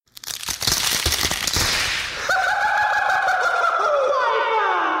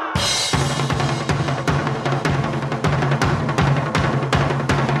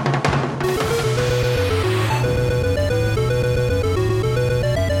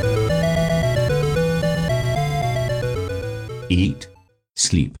eat,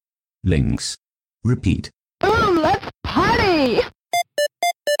 sleep, links, repeat. Boom, let's party!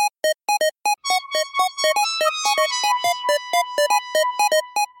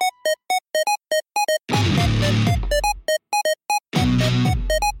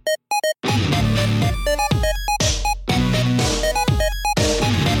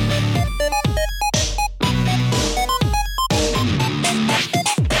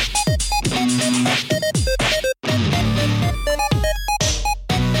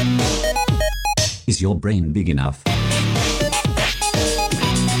 Is your brain big enough?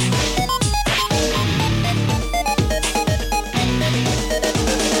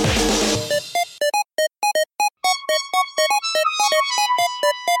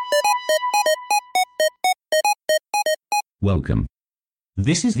 Welcome.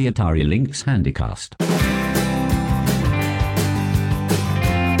 This is the Atari Lynx Handycast.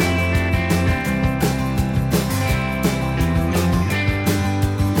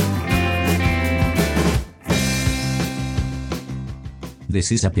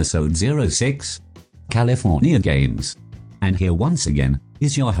 This is episode 06, California Games. And here once again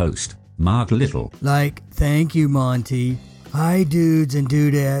is your host, Mark Little. Thank you, Monty. Hi, dudes and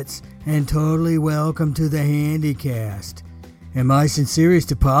dudettes, and totally welcome to the Handycast. And my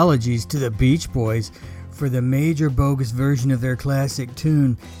sincerest apologies to the Beach Boys for the major bogus version of their classic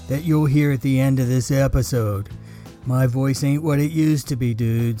tune that you'll hear at the end of this episode. My voice ain't what it used to be,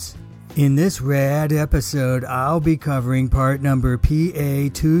 dudes. In this rad episode, I'll be covering part number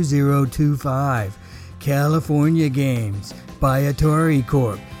PA2025, California Games, by Atari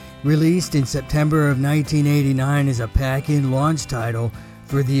Corp., released in September of 1989 as a pack-in launch title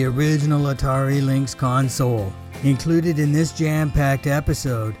for the original Atari Lynx console. Included in this jam-packed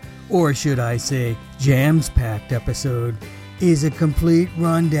episode, or should I say, jams-packed episode, is a complete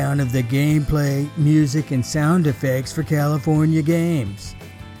rundown of the gameplay, music, and sound effects for California Games.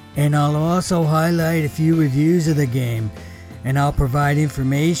 And I'll also highlight a few reviews of the game, and I'll provide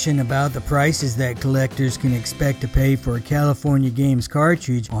information about the prices that collectors can expect to pay for a California Games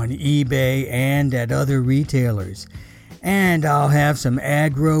cartridge on eBay and at other retailers. And I'll have some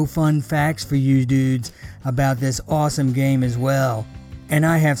aggro fun facts for you dudes about this awesome game as well. And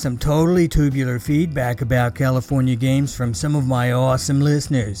I have some totally tubular feedback about California Games from some of my awesome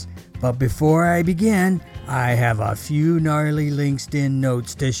listeners. But before I begin, I have a few gnarly LinkedIn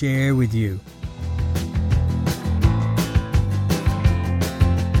notes to share with you.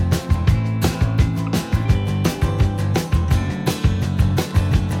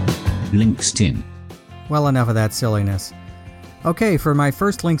 LinkedIn. Well, enough of that silliness. Okay, for my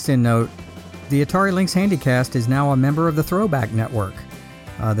first LinkedIn note, the Atari Lynx Handycast is now a member of the Throwback Network.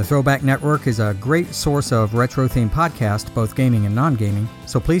 The Throwback Network is a great source of retro-themed podcasts, both gaming and non-gaming,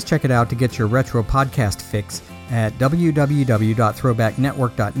 so please check it out to get your retro podcast fix at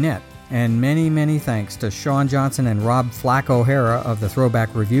www.throwbacknetwork.net. And many, many thanks to Sean Johnson and Rob Flack O'Hara of the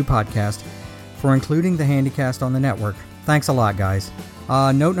Throwback Review Podcast for including the Handycast on the network. Thanks a lot, guys.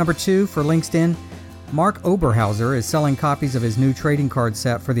 Note number 2 for LinkedIn, Mark Oberhauser is selling copies of his new trading card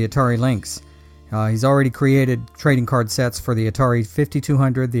set for the Atari Lynx. He's already created trading card sets for the Atari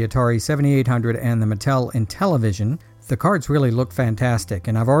 5200, the Atari 7800, and the Mattel Intellivision. The cards really look fantastic,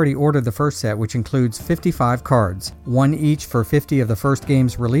 and I've already ordered the first set, which includes 55 cards, one each for 50 of the first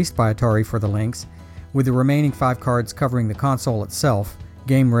games released by Atari for the Lynx, with the remaining 5 cards covering the console itself,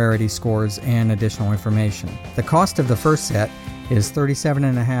 game rarity scores, and additional information. The cost of the first set is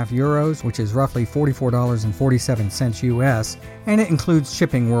 €37.50, which is roughly $44.47 US, and it includes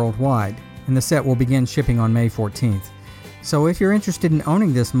shipping worldwide. And the set will begin shipping on May 14th. So if you're interested in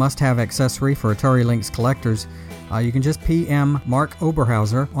owning this must-have accessory for Atari Lynx collectors, you can just PM Mark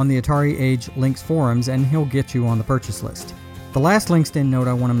Oberhauser on the Atari Age Lynx forums and he'll get you on the purchase list. The last LinkedIn note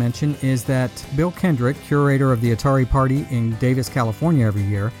I want to mention is that Bill Kendrick, curator of the Atari Party in Davis, California every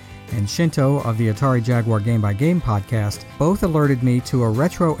year, and Shinto of the Atari Jaguar Game by Game podcast both alerted me to a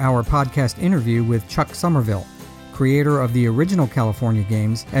Retro Hour podcast interview with Chuck Somerville, creator of the original California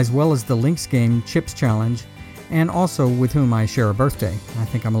games, as well as the Lynx game Chips Challenge, and also with whom I share a birthday. I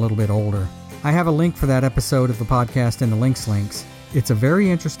think I'm a little bit older. I have a link for that episode of the podcast in the Lynx links. It's a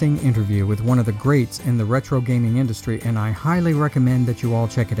very interesting interview with one of the greats in the retro gaming industry, and I highly recommend that you all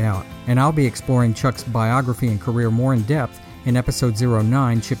check it out. And I'll be exploring Chuck's biography and career more in depth in episode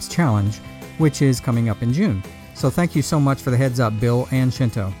 09, Chips Challenge, which is coming up in June. So thank you so much for the heads up, Bill and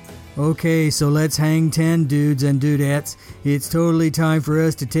Shinto. Okay, so let's hang 10, dudes and dudettes. It's totally time for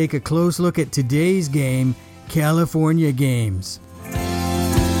us to take a close look at today's game, California Games.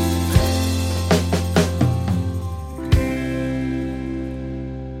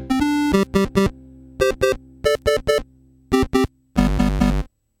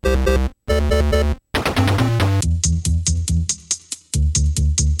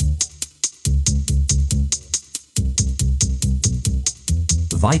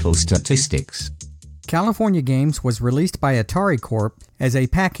 vital statistics. California Games was released by Atari Corp. As a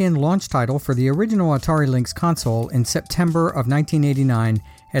pack-in launch title for the original Atari Lynx console in September of 1989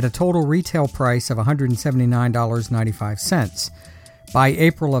 at a total retail price of $179.95. By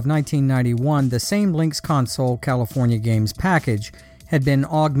April of 1991, the same Lynx console California Games package had been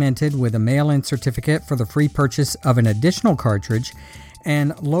augmented with a mail-in certificate for the free purchase of an additional cartridge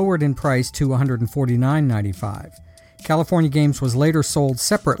and lowered in price to $149.95. California Games was later sold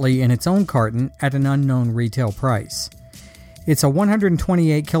separately in its own carton at an unknown retail price. It's a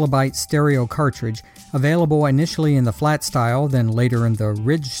 128 kilobyte stereo cartridge, available initially in the flat style, then later in the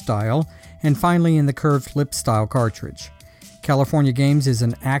ridge style, and finally in the curved lip style cartridge. California Games is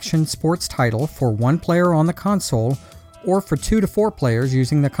an action sports title for one player on the console or for 2 to 4 players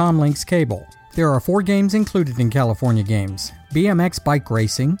using the Comlinks cable. There are 4 games included in California Games: BMX bike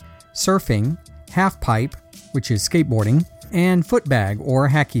racing, surfing, half pipe, which is skateboarding, and footbag or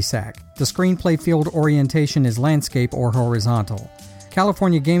hacky sack. The screenplay field orientation is landscape or horizontal.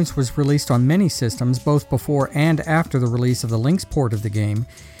 California Games was released on many systems both before and after the release of the Lynx port of the game,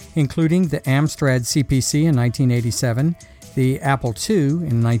 including the Amstrad CPC in 1987, the Apple II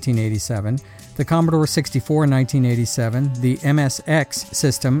in 1987, the Commodore 64 in 1987, the MSX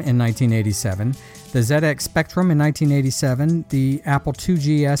system in 1987, the ZX Spectrum in 1987, the Apple II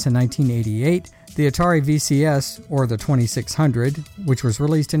GS in 1988, the Atari VCS, or the 2600, which was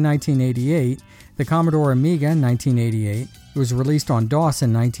released in 1988, the Commodore Amiga in 1988, it was released on DOS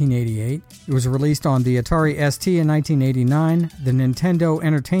in 1988, it was released on the Atari ST in 1989, the Nintendo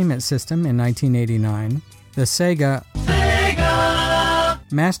Entertainment System in 1989, the Sega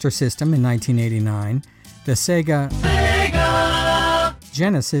Master System in 1989, the Sega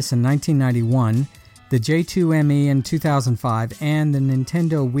Genesis in 1991, the J2ME in 2005, and the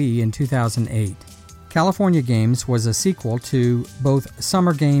Nintendo Wii in 2008. California Games was a sequel to both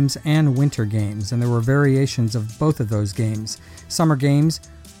Summer Games and Winter Games, and there were variations of both of those games. Summer Games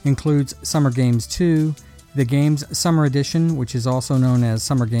includes Summer Games 2, the Games Summer Edition, which is also known as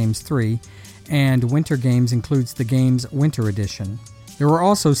Summer Games 3, and Winter Games includes the Games Winter Edition. There were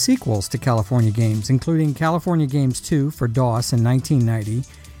also sequels to California Games, including California Games 2 for DOS in 1990,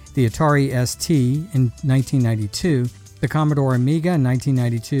 the Atari ST in 1992, the Commodore Amiga in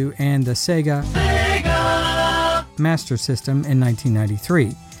 1992, and the Sega Master System in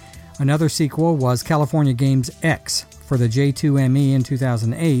 1993. Another sequel was California Games X for the J2ME in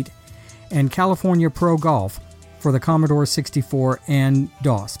 2008, and California Pro Golf for the Commodore 64 and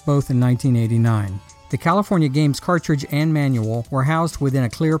DOS, both in 1989. The California Games cartridge and manual were housed within a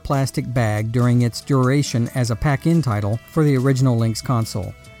clear plastic bag during its duration as a pack-in title for the original Lynx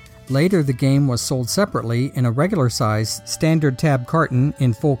console. Later, the game was sold separately in a regular-size standard tab carton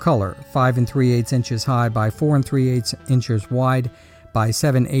in full color, 5 3/8 inches high by 4 3/8 inches wide by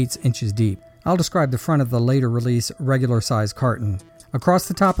 7/8 inches deep. I'll describe the front of the later release regular-size carton. Across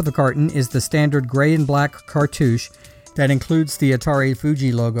the top of the carton is the standard gray and black cartouche that includes the Atari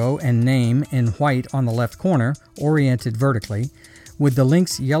Fuji logo and name in white on the left corner, oriented vertically, with the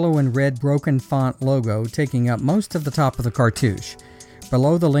Lynx yellow and red broken font logo taking up most of the top of the cartouche.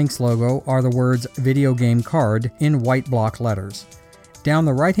 Below the Lynx logo are the words Video Game Card in white block letters. Down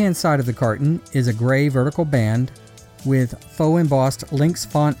the right-hand side of the carton is a gray vertical band with faux embossed Lynx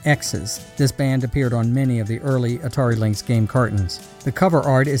font X's. This band appeared on many of the early Atari Lynx game cartons. The cover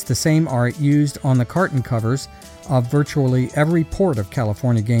art is the same art used on the carton covers of virtually every port of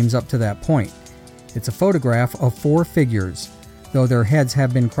California Games up to that point. It's a photograph of 4 figures, though their heads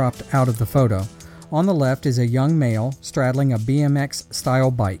have been cropped out of the photo. On the left is a young male straddling a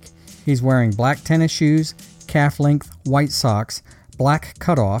BMX-style bike. He's wearing black tennis shoes, calf-length white socks, black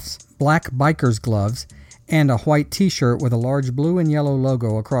cutoffs, black biker's gloves, and a white t-shirt with a large blue and yellow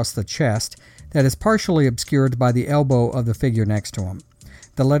logo across the chest that is partially obscured by the elbow of the figure next to him.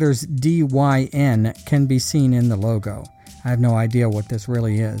 The letters DYN can be seen in the logo. I have no idea what this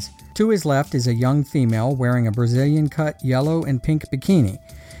really is. To his left is a young female wearing a Brazilian-cut yellow and pink bikini.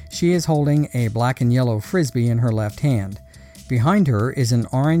 She is holding a black and yellow frisbee in her left hand. Behind her is an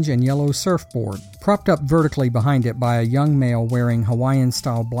orange and yellow surfboard, propped up vertically behind it by a young male wearing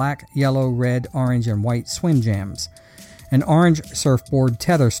Hawaiian-style black, yellow, red, orange, and white swim jams. An orange surfboard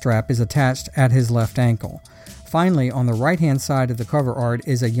tether strap is attached at his left ankle. Finally, on the right-hand side of the cover art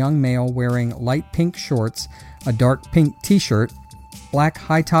is a young male wearing light pink shorts, a dark pink t-shirt, black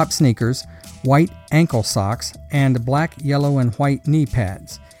high-top sneakers, white ankle socks, and black, yellow, and white knee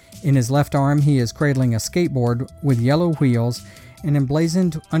pads. In his left arm, he is cradling a skateboard with yellow wheels and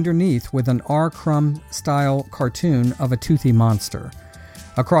emblazoned underneath with an R. Crumb-style cartoon of a toothy monster.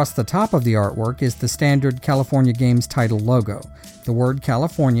 Across the top of the artwork is the standard California Games title logo. The word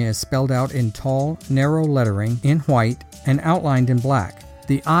California is spelled out in tall, narrow lettering in white and outlined in black.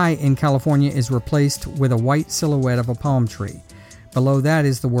 The I in California is replaced with a white silhouette of a palm tree. Below that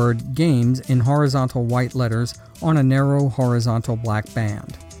is the word Games in horizontal white letters on a narrow horizontal black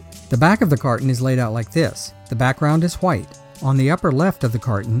band. The back of the carton is laid out like this. The background is white. On the upper left of the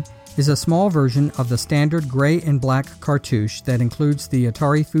carton is a small version of the standard gray and black cartouche that includes the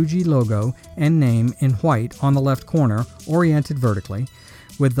Atari Fuji logo and name in white on the left corner, oriented vertically,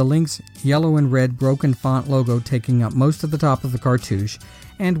 with the Lynx yellow and red broken font logo taking up most of the top of the cartouche,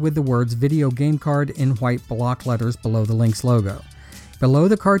 and with the words Video Game Card in white block letters below the Lynx logo. Below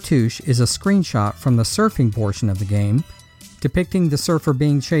the cartouche is a screenshot from the surfing portion of the game, depicting the surfer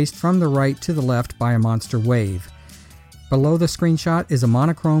being chased from the right to the left by a monster wave. Below the screenshot is a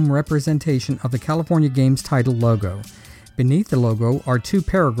monochrome representation of the California Games title logo. Beneath the logo are 2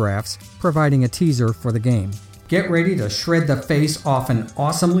 paragraphs providing a teaser for the game. Get ready to shred the face off an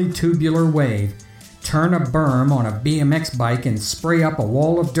awesomely tubular wave. Turn a berm on a BMX bike and spray up a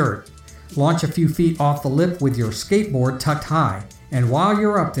wall of dirt. Launch a few feet off the lip with your skateboard tucked high. And while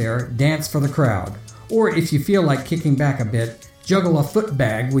you're up there, dance for the crowd. Or if you feel like kicking back a bit, juggle a foot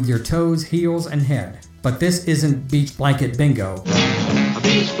bag with your toes, heels, and head. But this isn't Beach Blanket Bingo.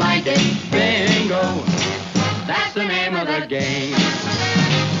 Beach Blanket Bingo, that's the name of the game.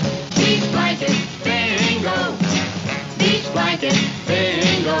 Beach Blanket Bingo, Beach Blanket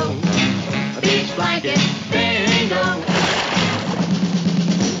Bingo, Beach Blanket Bingo.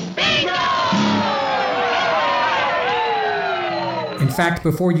 In fact,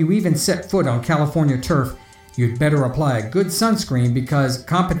 before you even set foot on California turf, you'd better apply a good sunscreen because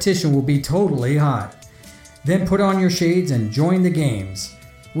competition will be totally hot. Then put on your shades and join the games.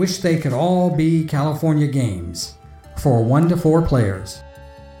 Wish they could all be California Games. For 1 to 4 players.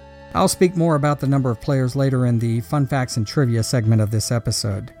 I'll speak more about the number of players later in the Fun Facts and Trivia segment of this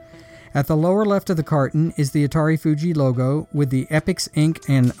episode. At the lower left of the carton is the Atari Fuji logo with the Epyx Inc.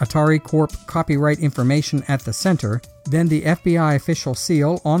 and Atari Corp. Copyright information at the center, then the FBI official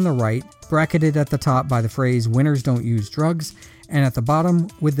seal on the right, bracketed at the top by the phrase "Winners Don't Use Drugs," and at the bottom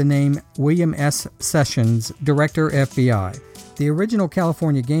with the name William S. Sessions, Director FBI. The original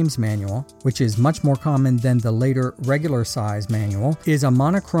California Games Manual, which is much more common than the later regular size manual, is a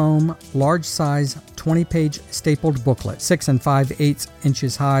monochrome, large size, 20-page stapled booklet, 6 5/8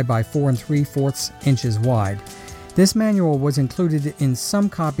 inches high by 4 3/4 inches wide. This manual was included in some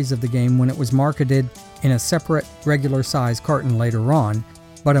copies of the game when it was marketed in a separate regular size carton later on,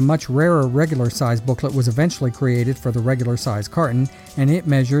 but a much rarer regular size booklet was eventually created for the regular size carton, and it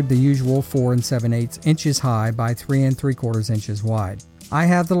measured the usual 4 7/8 inches high by 3 3/4 inches wide. I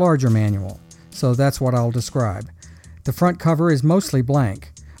have the larger manual, so that's what I'll describe. The front cover is mostly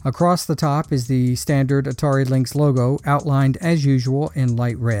blank. Across the top is the standard Atari Lynx logo outlined as usual in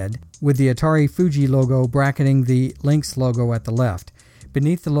light red, with the Atari Fuji logo bracketing the Lynx logo at the left.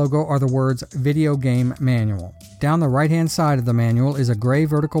 Beneath the logo are the words Video Game Manual. Down the right-hand side of the manual is a gray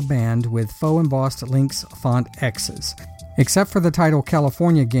vertical band with faux embossed Lynx font X's. Except for the title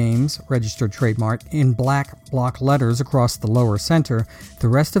California Games, registered trademark, in black block letters across the lower center, the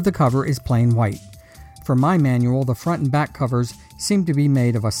rest of the cover is plain white. For my manual, the front and back covers seem to be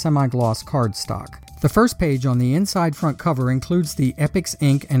made of a semi-gloss cardstock. The first page on the inside front cover includes the Epyx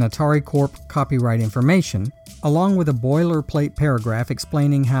Inc. and Atari Corp. Copyright information, along with a boilerplate paragraph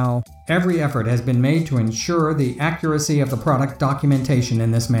explaining how every effort has been made to ensure the accuracy of the product documentation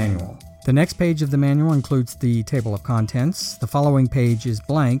in this manual. The next page of the manual includes the table of contents. The following page is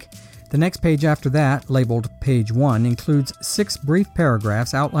blank. The next page after that, labeled Page 1, includes 6 brief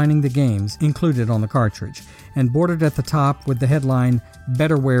paragraphs outlining the games included on the cartridge, and bordered at the top with the headline,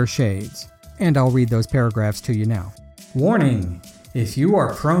 Better Wear Shades. And I'll read those paragraphs to you now. Warning! If you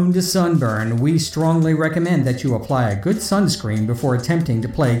are prone to sunburn, we strongly recommend that you apply a good sunscreen before attempting to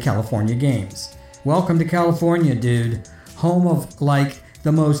play California Games. Welcome to California, dude. Home of,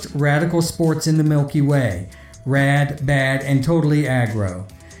 the most radical sports in the Milky Way. Rad, bad, and totally aggro.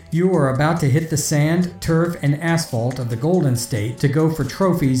 You are about to hit the sand, turf, and asphalt of the Golden State to go for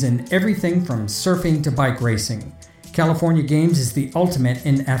trophies in everything from surfing to bike racing. California Games is the ultimate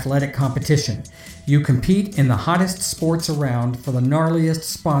in athletic competition. You compete in the hottest sports around for the gnarliest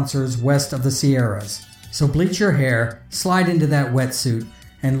sponsors west of the Sierras. So bleach your hair, slide into that wetsuit,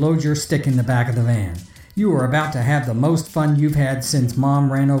 and load your stick in the back of the van. You are about to have the most fun you've had since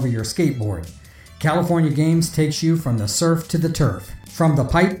Mom ran over your skateboard. California Games takes you from the surf to the turf, from the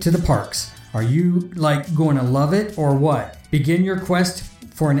pipe to the parks. Are you, going to love it or what? Begin your quest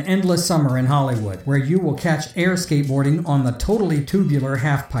for an endless summer in Hollywood, where you will catch air skateboarding on the totally tubular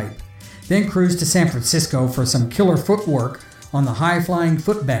halfpipe. Then cruise to San Francisco for some killer footwork on the high-flying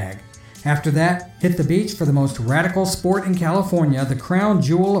footbag. After that, hit the beach for the most radical sport in California, the crown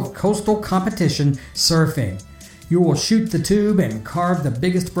jewel of coastal competition, surfing. You will shoot the tube and carve the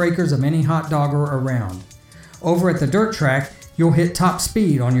biggest breakers of any hot dogger around. Over at the dirt track, you'll hit top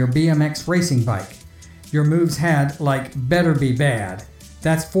speed on your BMX racing bike. Your moves had, like, better be bad.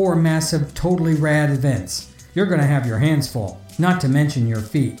 That's 4 massive, totally rad events. You're going to have your hands full, not to mention your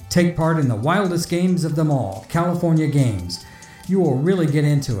feet. Take part in the wildest games of them all, California Games. You will really get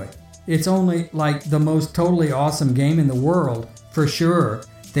into it. It's only, like, the most totally awesome game in the world, for sure.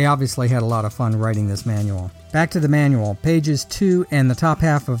 They obviously had a lot of fun writing this manual. Back to the manual. Pages 2 and the top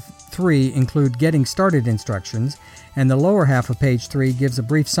half of 3 include getting started instructions, and the lower half of page 3 gives a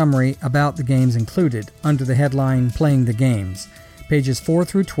brief summary about the games included, under the headline, Playing the Games. Pages 4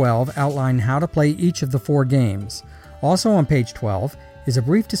 through 12 outline how to play each of the 4 games. Also on page 12 is a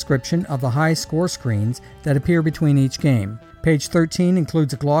brief description of the high score screens that appear between each game. Page 13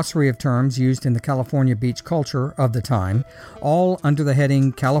 includes a glossary of terms used in the California beach culture of the time, all under the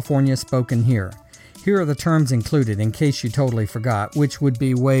heading California Spoken Here. Here are the terms included in case you totally forgot, which would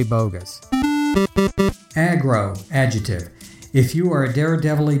be way bogus. Aggro, adjective. If you are a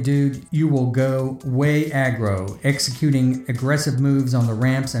daredevil-y dude, you will go way aggro, executing aggressive moves on the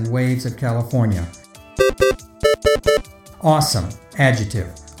ramps and waves of California. Awesome,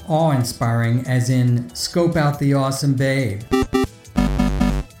 adjective. Awe-inspiring, as in scope out the awesome babe.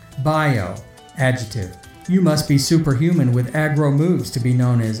 Bio, adjective. You must be superhuman with aggro moves to be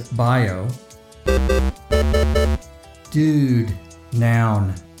known as bio. Dude,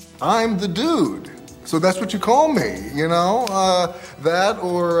 noun. I'm the dude. So that's what you call me, you know? That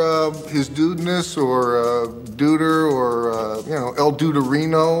or his dudeness or duder or, El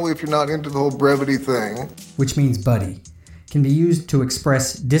Duderino if you're not into the whole brevity thing. Which means buddy. Can be used to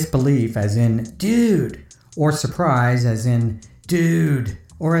express disbelief as in dude, or surprise as in dude,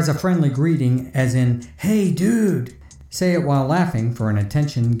 or as a friendly greeting as in hey dude. Say it while laughing for an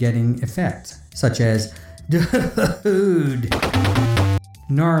attention-getting effect, such as dude.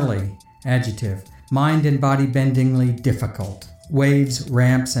 Gnarly, adjective. Mind and body bendingly difficult. Waves,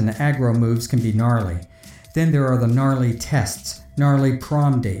 ramps, and aggro moves can be gnarly. Then there are the gnarly tests, gnarly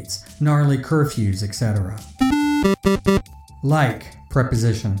prom dates, gnarly curfews, etc. Like,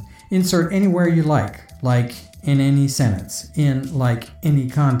 preposition. Insert anywhere you like in any sentence, in like any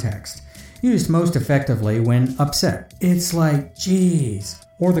context. Used most effectively when upset. It's like, geez.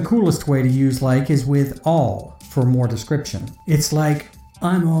 Or the coolest way to use like is with all for more description. It's like,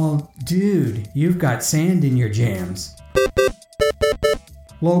 I'm all, dude, you've got sand in your jams.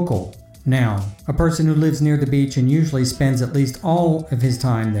 Local, noun. A person who lives near the beach and usually spends at least all of his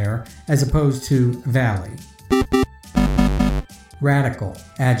time there, as opposed to valley. Radical,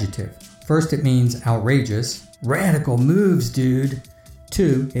 adjective. First, it means outrageous. Radical moves, dude.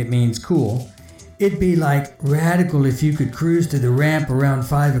 2, it means cool. It'd be like radical if you could cruise to the ramp around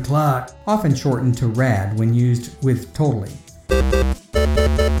 5 o'clock. Often shortened to rad when used with totally.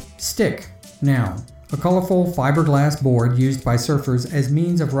 Stick, noun. A colorful fiberglass board used by surfers as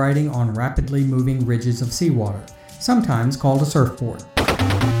means of riding on rapidly moving ridges of seawater, sometimes called a surfboard.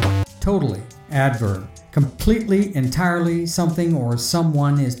 Totally, adverb. Completely, entirely, something or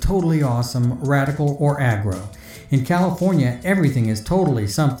someone is totally awesome, radical, or aggro. In California, everything is totally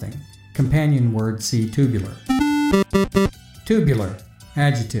something. Companion word, see tubular. Tubular,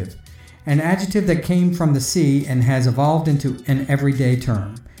 adjective. An adjective that came from the sea and has evolved into an everyday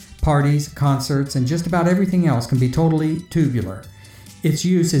term. Parties, concerts, and just about everything else can be totally tubular. Its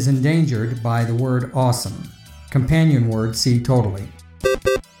use is endangered by the word awesome. Companion word, see totally.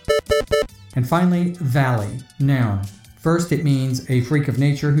 And finally, valley, noun. First, it means a freak of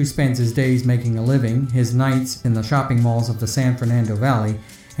nature who spends his days making a living, his nights in the shopping malls of the San Fernando Valley,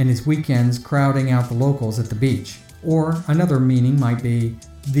 and his weekends crowding out the locals at the beach. Or another meaning might be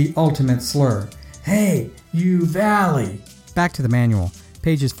the ultimate slur. Hey, you valley! Back to the manual.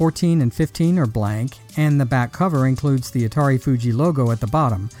 Pages 14 and 15 are blank, and the back cover includes the Atari Fuji logo at the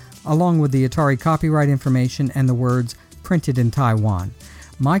bottom, along with the Atari copyright information and the words printed in Taiwan.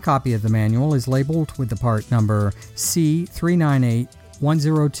 My copy of the manual is labeled with the part number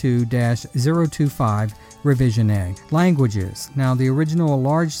C398102-025 Revision A. Languages. Now, the original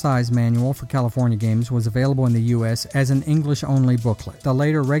large-size manual for California games was available in the U.S. as an English-only booklet. The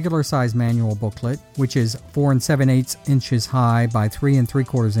later regular-size manual booklet, which is 4 7/8 inches high by 3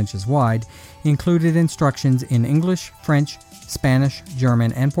 3/4 inches wide, included instructions in English, French, Spanish,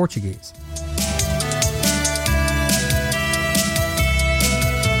 German, and Portuguese.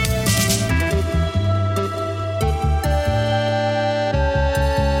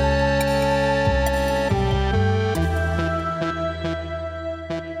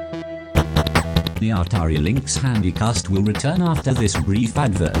 The Atari Lynx Handycast will return after this brief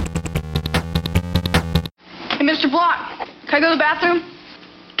advert. Hey, Mr. Block, can I go to the bathroom?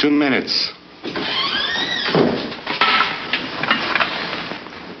 2 minutes.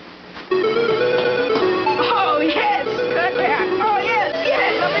 Oh, yes! Oh, yes!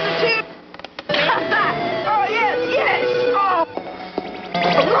 I'm in the tube! Oh, yes! Oh!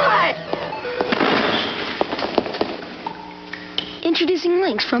 All right! Introducing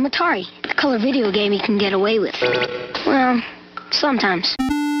Lynx from Atari, the color video game you can get away with. Well, sometimes.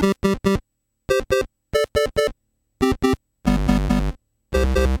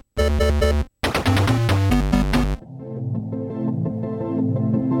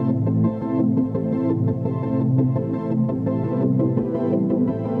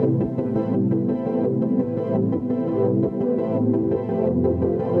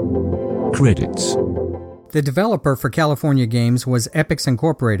 Credits. The developer for California Games was Epyx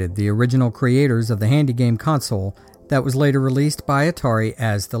Incorporated, the original creators of the handy game console that was later released by Atari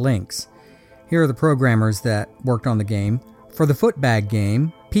as the Lynx. Here are the programmers that worked on the game. For the Footbag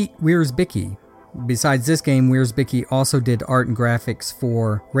game, Pete Wiersbicki. Besides this game, Wiersbicki also did art and graphics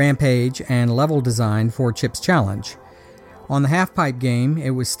for Rampage and level design for Chip's Challenge. On the Halfpipe game,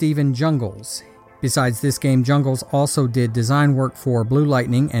 it was Stephen Jungles. Besides this game, Jungles also did design work for Blue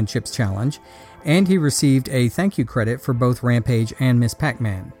Lightning and Chip's Challenge, and he received a thank you credit for both Rampage and Miss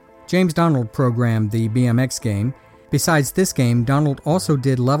Pac-Man. James Donald programmed the BMX game. Besides this game, Donald also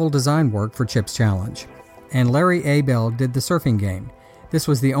did level design work for Chip's Challenge. And Larry Abel did the surfing game. This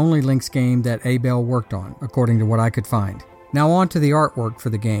was the only Lynx game that Abel worked on, according to what I could find. Now on to the artwork for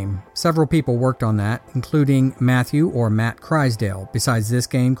the game. Several people worked on that, including Matthew or Matt Crysdale. Besides this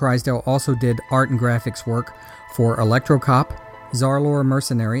game, Crysdale also did art and graphics work for Electrocop, Zarlor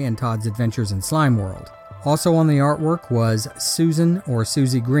Mercenary, and Todd's Adventures in Slime World. Also on the artwork was Susan or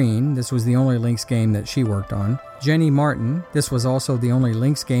Susie Green. This was the only Lynx game that she worked on. Jenny Martin. This was also the only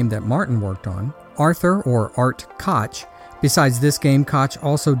Lynx game that Martin worked on. Arthur or Art Koch. Besides this game, Koch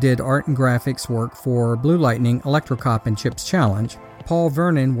also did art and graphics work for Blue Lightning, Electrocop, and Chip's Challenge. Paul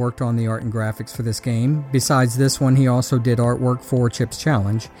Vernon worked on the art and graphics for this game. Besides this one, he also did artwork for Chip's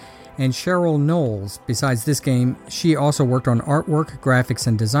Challenge. And Cheryl Knowles, besides this game, she also worked on artwork, graphics,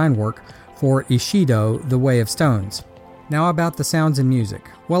 and design work for Ishido, The Way of Stones. Now about the sounds and music.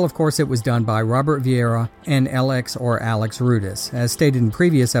 Well, of course, it was done by Robert Vieira and LX or Alex Rudis. As stated in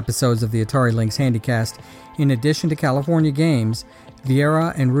previous episodes of the Atari Lynx Handycast, in addition to California Games,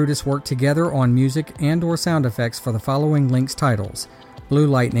 Vieira and Rudis worked together on music and or sound effects for the following Lynx titles: Blue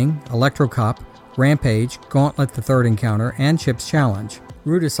Lightning, Electrocop, Rampage, Gauntlet the Third Encounter, and Chip's Challenge.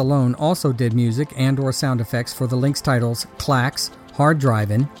 Rudis alone also did music and or sound effects for the Lynx titles Clax, Hard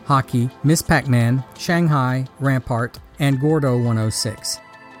Drivin', Hockey, Miss Pac-Man, Shanghai, Rampart, and Gordo 106.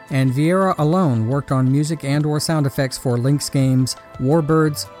 And Vieira alone worked on music and or sound effects for Lynx games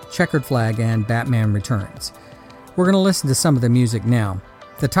Warbirds, Checkered Flag, and Batman Returns. We're going to listen to some of the music now.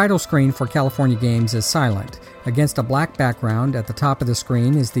 The title screen for California Games is silent. Against a black background, at the top of the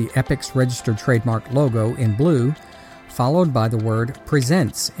screen is the Epyx registered trademark logo in blue, followed by the word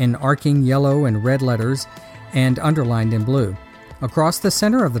Presents in arcing yellow and red letters and underlined in blue. Across the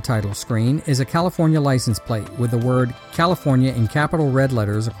center of the title screen is a California license plate with the word California in capital red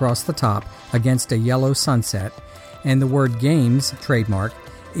letters across the top against a yellow sunset, and the word Games trademark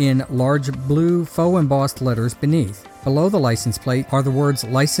in large blue faux embossed letters beneath. Below the license plate are the words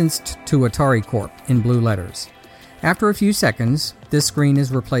Licensed to Atari Corp in blue letters. After a few seconds, this screen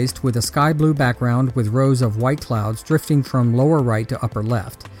is replaced with a sky blue background with rows of white clouds drifting from lower right to upper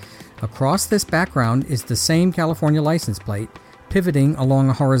left. Across this background is the same California license plate, pivoting along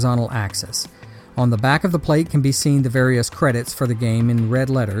a horizontal axis. On the back of the plate can be seen the various credits for the game in red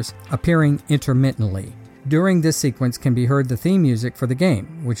letters, appearing intermittently. During this sequence can be heard the theme music for the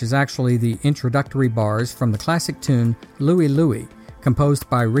game, which is actually the introductory bars from the classic tune Louie Louie, composed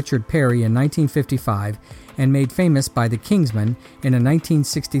by Richard Perry in 1955 and made famous by the Kingsmen in a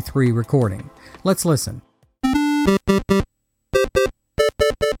 1963 recording. Let's listen.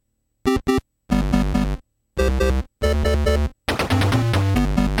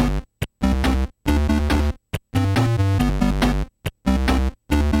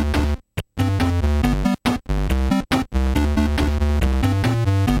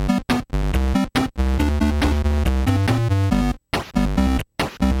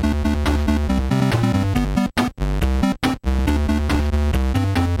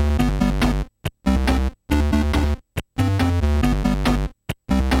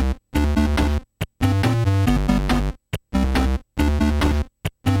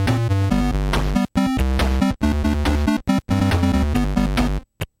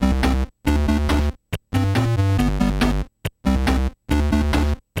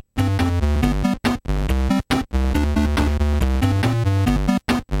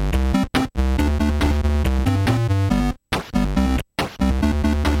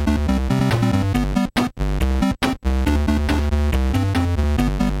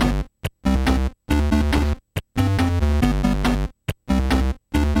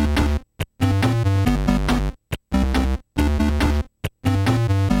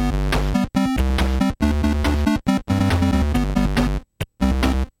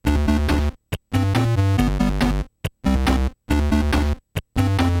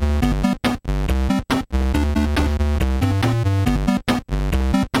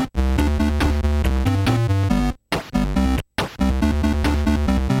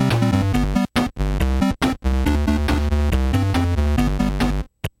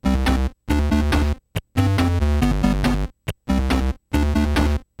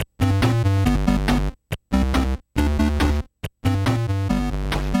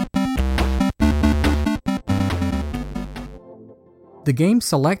 The Game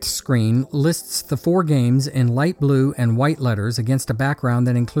Select screen lists the 4 games in light blue and white letters against a background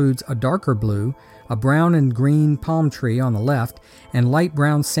that includes a darker blue, a brown and green palm tree on the left, and light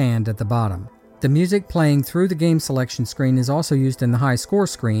brown sand at the bottom. The music playing through the game selection screen is also used in the high score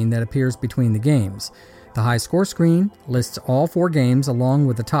screen that appears between the games. The high score screen lists all 4 games along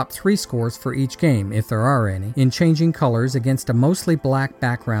with the top 3 scores for each game, if there are any, in changing colors against a mostly black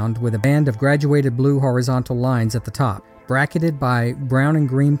background with a band of graduated blue horizontal lines at the top, bracketed by brown and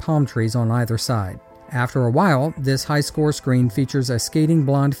green palm trees on either side. After a while, this high score screen features a skating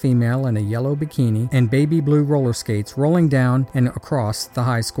blonde female in a yellow bikini and baby blue roller skates rolling down and across the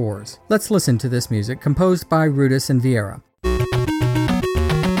high scores. Let's listen to this music composed by Rudess and Vieira.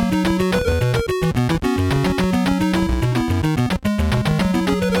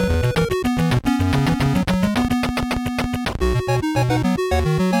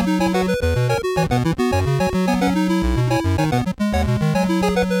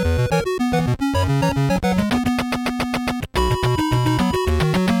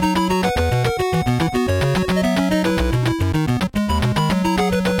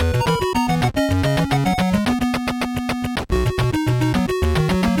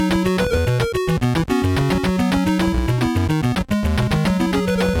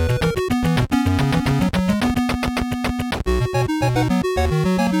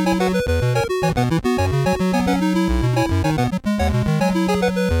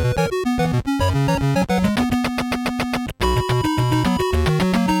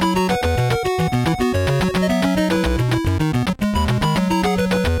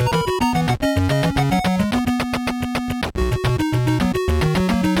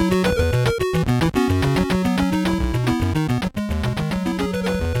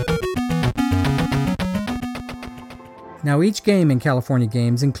 Now each game in California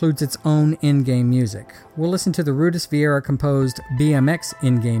Games includes its own in-game music. We'll listen to the Rudess Vieira composed BMX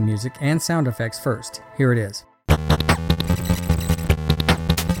in-game music and sound effects first. Here it is.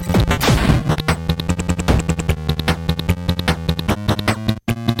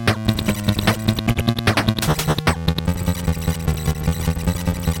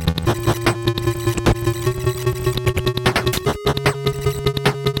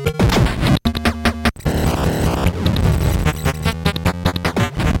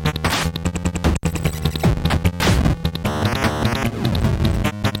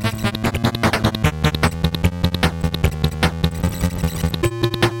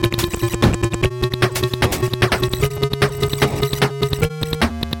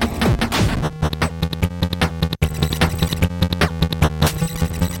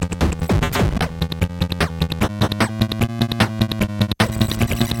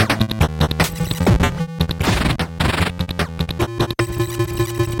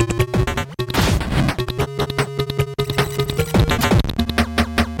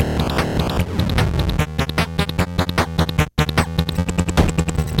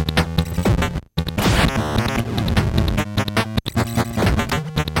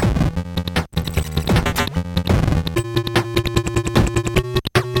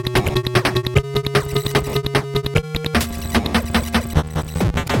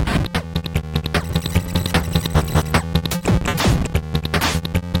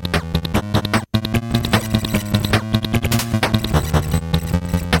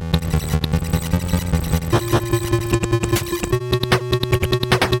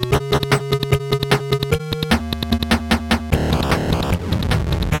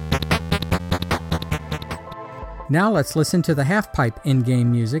 Now let's listen to the half-pipe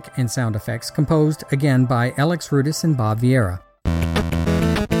in-game music and sound effects composed again by Alex Rudess and Bob Vieira.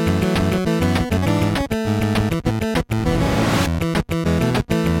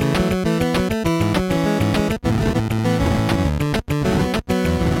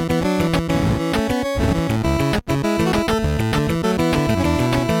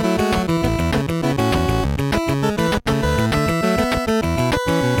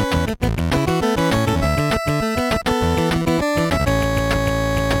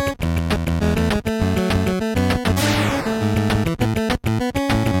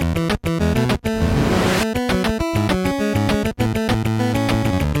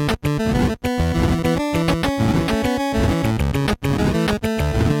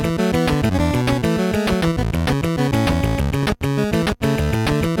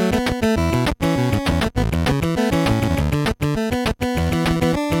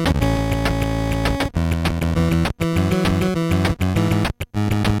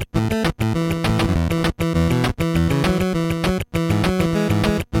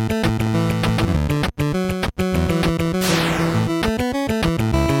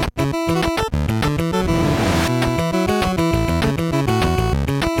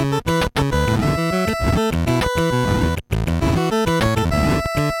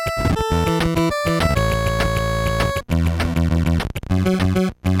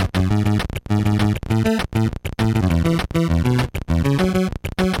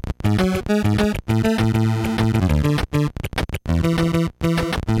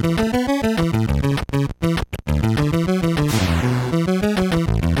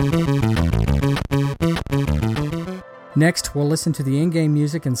 Next, we'll listen to the in-game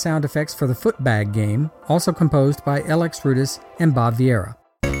music and sound effects for the Footbag game, also composed by Alex Rudis and Bob Vieira.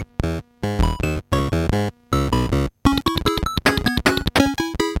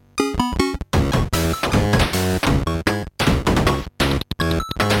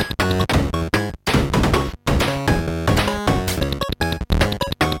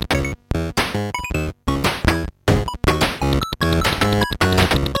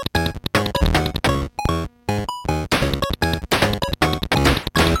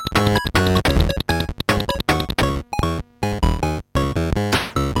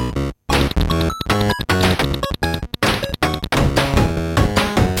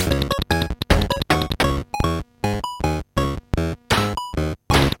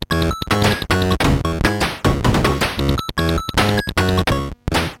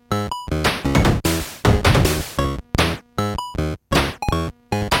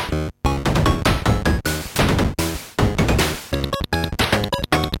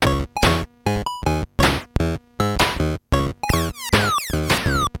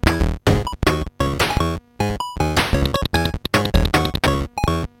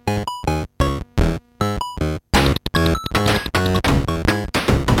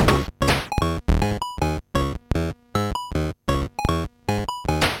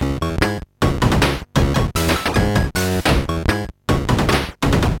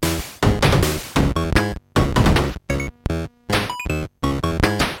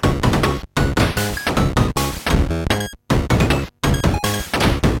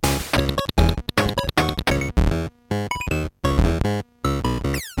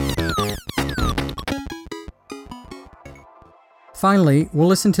 Finally, we'll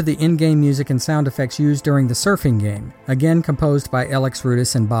listen to the in-game music and sound effects used during the surfing game, again composed by Alex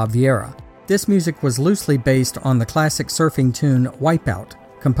Rudis and Bob Vieira. This music was loosely based on the classic surfing tune Wipeout,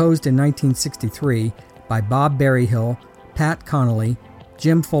 composed in 1963 by Bob Berryhill, Pat Connolly,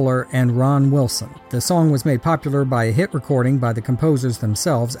 Jim Fuller, and Ron Wilson. The song was made popular by a hit recording by the composers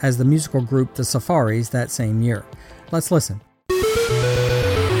themselves as the musical group The Safaris that same year. Let's listen.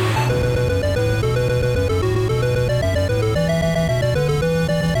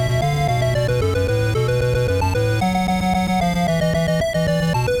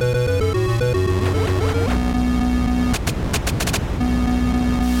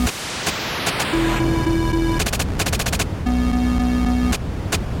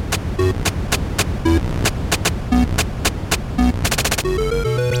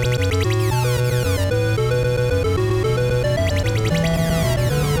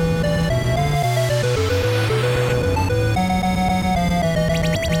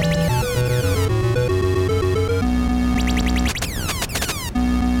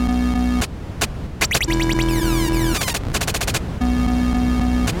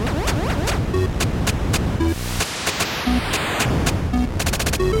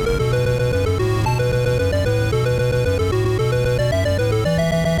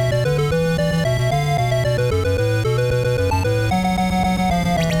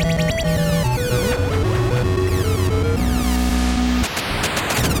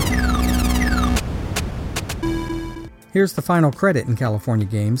 Here's the final credit in California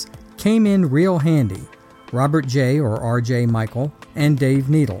Games. Came in real handy. Robert J. or R.J. Michael and Dave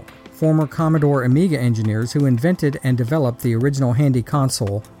Needle, former Commodore Amiga engineers who invented and developed the original handy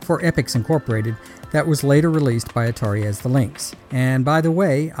console for Epix Incorporated that was later released by Atari as the Lynx. And by the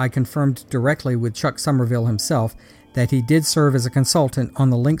way, I confirmed directly with Chuck Somerville himself that he did serve as a consultant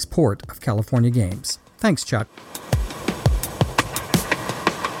on the Lynx port of California Games. Thanks, Chuck.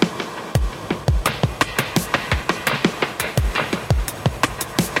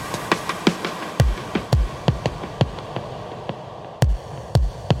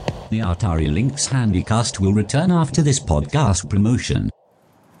 The Atari Lynx Handycast will return after this podcast promotion.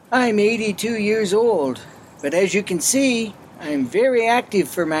 I'm 82 years old, but as you can see, I'm very active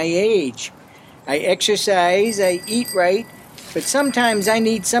for my age. I exercise, I eat right, but sometimes I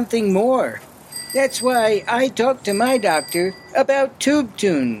need something more. That's why I talk to my doctor about Tube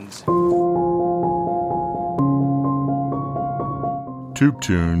Tunes. Tube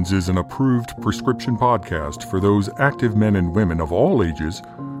Tunes is an approved prescription podcast for those active men and women of all ages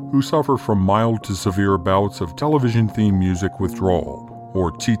who suffer from mild to severe bouts of television theme music withdrawal,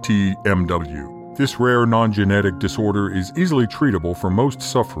 or TTMW. This rare non-genetic disorder is easily treatable for most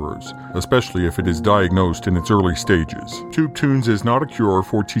sufferers, especially if it is diagnosed in its early stages. Tube Tunes is not a cure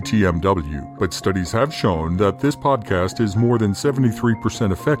for TTMW, but studies have shown that this podcast is more than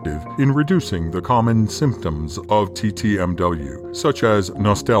 73% effective in reducing the common symptoms of TTMW, such as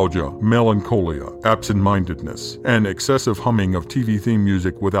nostalgia, melancholia, absent-mindedness, and excessive humming of TV theme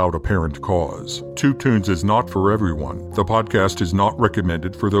music without apparent cause. Tube Tunes is not for everyone. The podcast is not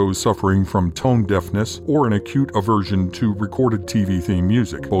recommended for those suffering from tone deafness or an acute aversion to recorded TV theme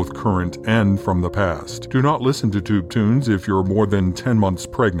music, both current and from the past. Do not listen to Tube Tunes if you're more than 10 months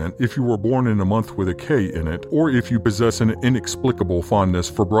pregnant, if you were born in a month with a K in it, or if you possess an inexplicable fondness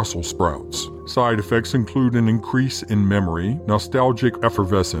for Brussels sprouts. Side effects include an increase in memory, nostalgic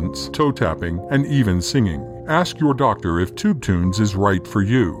effervescence, toe tapping, and even singing. Ask your doctor if Tube Tunes is right for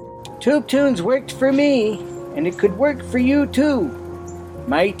you. Tube Tunes worked for me, and it could work for you too.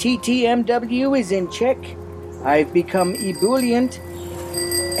 My TTMW is in check, I've become ebullient,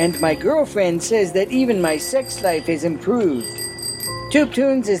 and my girlfriend says that even my sex life has improved. Tube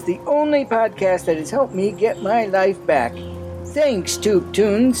Tunes is the only podcast that has helped me get my life back. Thanks, Tube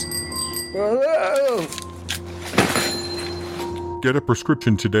Tunes. Whoa. Get a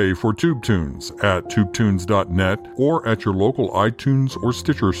prescription today for Tube Tunes at tubetunes.net or at your local iTunes or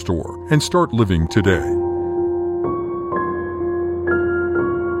Stitcher store, and start living today.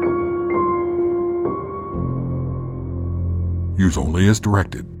 Use only as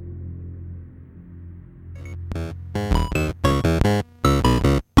directed.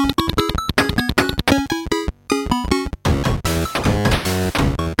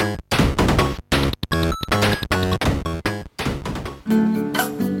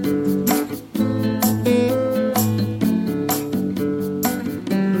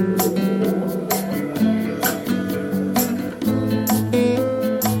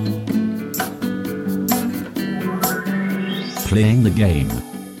 Playing the game.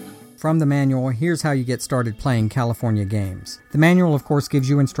 From the manual, here's how you get started playing California games. The manual, of course, gives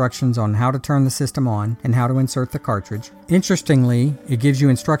you instructions on how to turn the system on and how to insert the cartridge. Interestingly, it gives you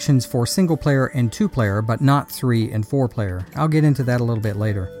instructions for single player and 2-player, but not 3 and 4-player. I'll get into that a little bit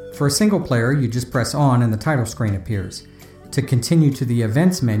later. For a single player, you just press on and the title screen appears. To continue to the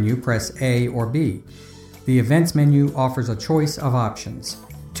events menu, press A or B. The events menu offers a choice of options.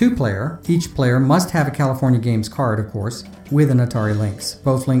 2-player, each player must have a California Games card, of course, with an Atari Lynx.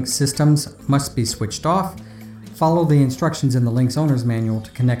 Both Lynx systems must be switched off. Follow the instructions in the Lynx owner's manual to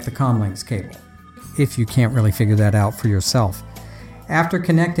connect the Comlinks cable, if you can't really figure that out for yourself. After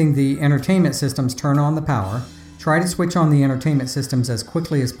connecting the entertainment systems, turn on the power. Try to switch on the entertainment systems as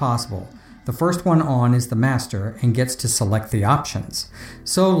quickly as possible. The first one on is the master and gets to select the options.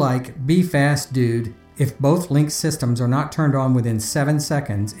 So like, be fast, dude. If both Lynx systems are not turned on within 7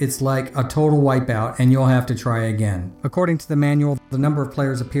 seconds, it's like a total wipeout and you'll have to try again. According to the manual, the number of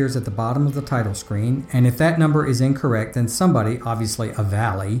players appears at the bottom of the title screen, and if that number is incorrect, then somebody, obviously a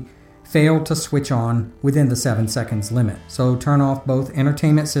Valley, failed to switch on within the 7 seconds limit. So turn off both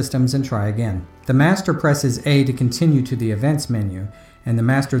entertainment systems and try again. The master presses A to continue to the events menu, and the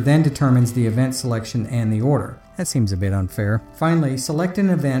master then determines the event selection and the order. That seems a bit unfair. Finally, select an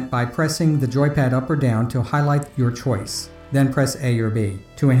event by pressing the joypad up or down to highlight your choice. Then press A or B.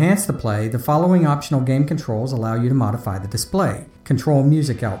 To enhance the play, the following optional game controls allow you to modify the display. Control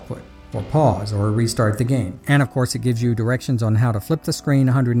music output, or pause, or restart the game. And of course, it gives you directions on how to flip the screen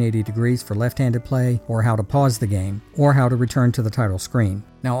 180 degrees for left-handed play, or how to pause the game, or how to return to the title screen.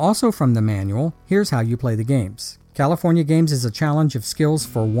 Now, also from the manual, here's how you play the games. California Games is a challenge of skills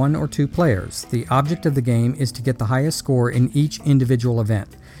for 1 or 2 players. The object of the game is to get the highest score in each individual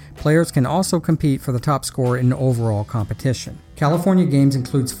event. Players can also compete for the top score in overall competition. California Games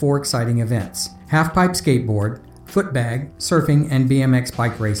includes 4 exciting events: half-pipe skateboard, footbag, surfing, and BMX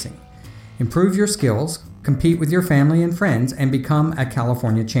bike racing. Improve your skills, compete with your family and friends, and become a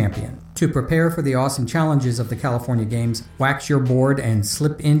California champion. To prepare for the awesome challenges of the California Games, wax your board and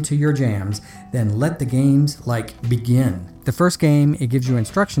slip into your jams, then let the games, begin. The first game it gives you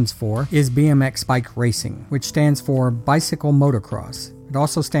instructions for is BMX Bike Racing, which stands for Bicycle Motocross. It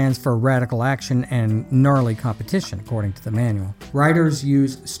also stands for Radical Action and Gnarly Competition, according to the manual. Riders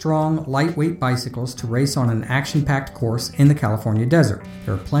use strong, lightweight bicycles to race on an action-packed course in the California desert.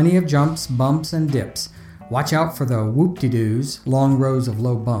 There are plenty of jumps, bumps, and dips. Watch out for the whoop-de-doos, long rows of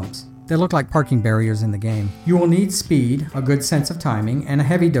low bumps. They look like parking barriers in the game. You will need speed, a good sense of timing, and a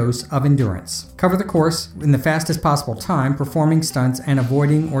heavy dose of endurance. Cover the course in the fastest possible time, performing stunts and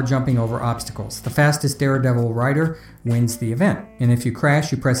avoiding or jumping over obstacles. The fastest Daredevil rider wins the event. And if you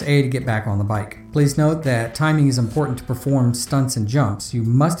crash, you press A to get back on the bike. Please note that timing is important to perform stunts and jumps. You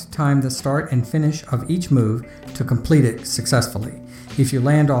must time the start and finish of each move to complete it successfully. If you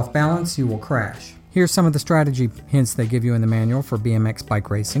land off balance, you will crash. Here's some of the strategy hints they give you in the manual for BMX bike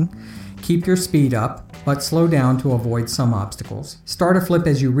racing. Keep your speed up, but slow down to avoid some obstacles. Start a flip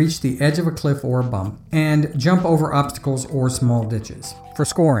as you reach the edge of a cliff or a bump, and jump over obstacles or small ditches. For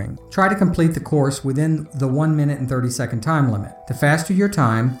scoring, try to complete the course within the 1 minute and 30 second time limit. The faster your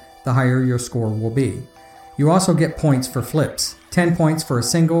time, the higher your score will be. You also get points for flips. 10 points for a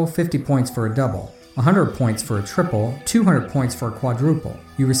single, 50 points for a double, 100 points for a triple, 200 points for a quadruple.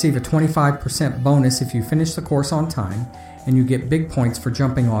 You receive a 25% bonus if you finish the course on time, and you get big points for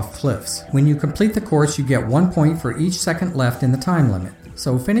jumping off cliffs. When you complete the course, you get 1 point for each second left in the time limit.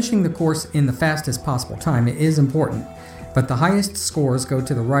 So finishing the course in the fastest possible time is important, but the highest scores go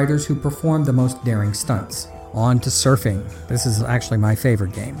to the riders who perform the most daring stunts. On to surfing. This is actually my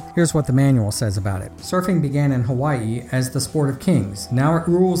favorite game. Here's what the manual says about it. Surfing began in Hawaii as the sport of kings. Now it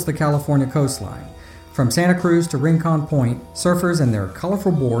rules the California coastline. From Santa Cruz to Rincon Point, surfers and their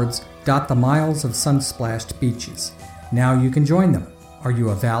colorful boards dot the miles of sun-splashed beaches. Now you can join them. Are you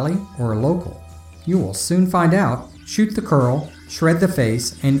a valley or a local? You will soon find out. Shoot the curl, shred the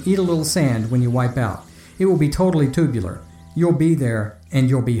face, and eat a little sand when you wipe out. It will be totally tubular. You'll be there, and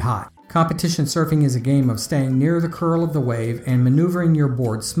you'll be hot. Competition surfing is a game of staying near the curl of the wave and maneuvering your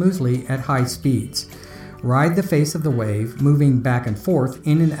board smoothly at high speeds. Ride the face of the wave, moving back and forth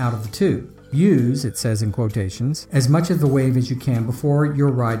in and out of the tube. Use, it says in quotations, as much of the wave as you can before your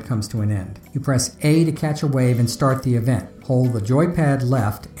ride comes to an end. You press A to catch a wave and start the event. Hold the joypad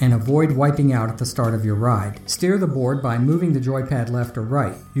left and avoid wiping out at the start of your ride. Steer the board by moving the joypad left or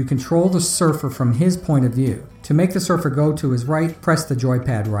right. You control the surfer from his point of view. To make the surfer go to his right, press the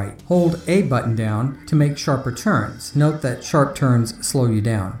joypad right. Hold A button down to make sharper turns. Note that sharp turns slow you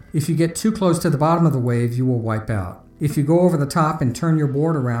down. If you get too close to the bottom of the wave, you will wipe out. If you go over the top and turn your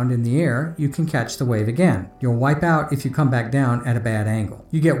board around in the air, you can catch the wave again. You'll wipe out if you come back down at a bad angle.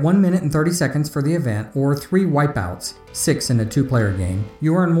 You get 1 minute and 30 seconds for the event, or 3 wipeouts, 6 in a 2-player game.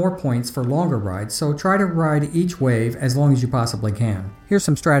 You earn more points for longer rides, so try to ride each wave as long as you possibly can. Here's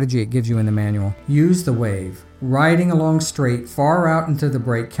some strategy it gives you in the manual. Use the wave. Riding along straight far out into the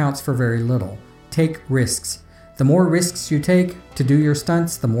break counts for very little. Take risks. The more risks you take to do your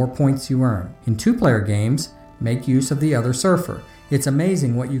stunts, the more points you earn. In 2-player games, make use of the other surfer. It's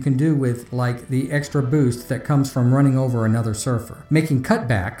amazing what you can do with, like, the extra boost that comes from running over another surfer. Making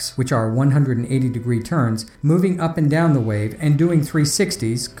cutbacks, which are 180-degree turns, moving up and down the wave, and doing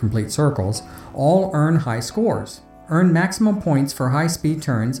 360s, complete circles, all earn high scores. Earn maximum points for high-speed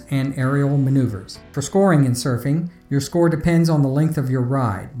turns and aerial maneuvers. For scoring in surfing, your score depends on the length of your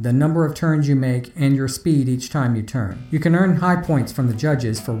ride, the number of turns you make, and your speed each time you turn. You can earn high points from the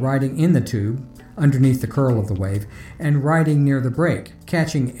judges for riding in the tube, underneath the curl of the wave, and riding near the break.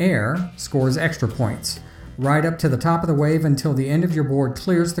 Catching air scores extra points. Ride up to the top of the wave until the end of your board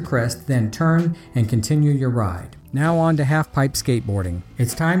clears the crest, then turn and continue your ride. Now on to half-pipe skateboarding.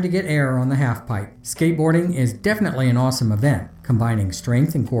 It's time to get air on the half-pipe. Skateboarding is definitely an awesome event, combining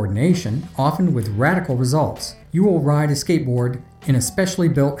strength and coordination, often with radical results. You will ride a skateboard in a specially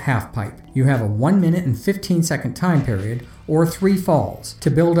built half-pipe. You have a 1 minute and 15 second time period, or 3 falls, to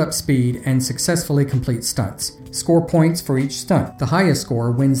build up speed and successfully complete stunts. Score points for each stunt. The highest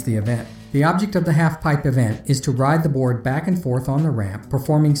score wins the event. The object of the half-pipe event is to ride the board back and forth on the ramp,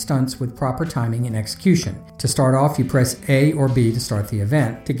 performing stunts with proper timing and execution. To start off, you press A or B to start the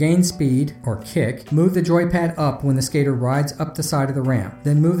event. To gain speed, or kick, move the joypad up when the skater rides up the side of the ramp.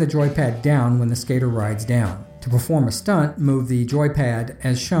 Then move the joypad down when the skater rides down. To perform a stunt, move the joypad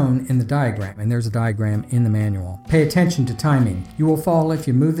as shown in the diagram, and there's a diagram in the manual. Pay attention to timing. You will fall if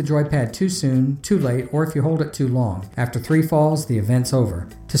you move the joypad too soon, too late, or if you hold it too long. After 3 falls, the event's over.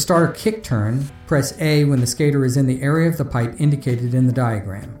 To start a kick turn, press A when the skater is in the area of the pipe indicated in the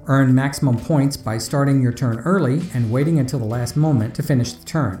diagram. Earn maximum points by starting your turn early and waiting until the last moment to finish the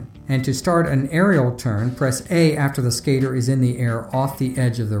turn. And to start an aerial turn, press A after the skater is in the air off the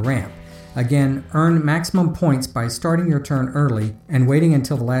edge of the ramp. Again, earn maximum points by starting your turn early and waiting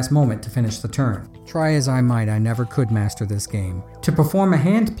until the last moment to finish the turn. Try as I might, I never could master this game. To perform a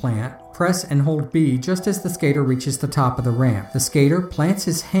hand plant, press and hold B just as the skater reaches the top of the ramp. The skater plants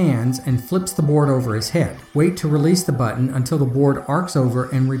his hands and flips the board over his head. Wait to release the button until the board arcs over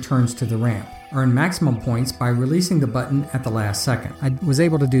and returns to the ramp. Earn maximum points by releasing the button at the last second. I was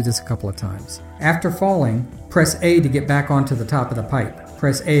able to do this a couple of times. After falling, press A to get back onto the top of the pipe.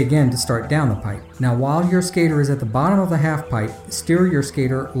 Press A again to start down the pipe. Now while your skater is at the bottom of the half pipe, steer your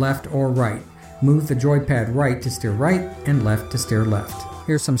skater left or right. Move the joypad right to steer right and left to steer left.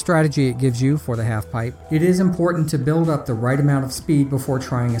 Here's some strategy it gives you for the half pipe. It is important to build up the right amount of speed before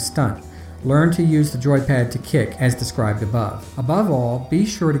trying a stunt. Learn to use the joypad to kick as described above. Above all, be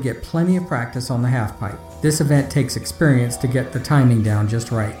sure to get plenty of practice on the half pipe. This event takes experience to get the timing down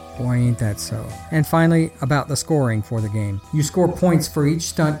just right. Boy, ain't that so. And finally, about the scoring for the game. You score points for each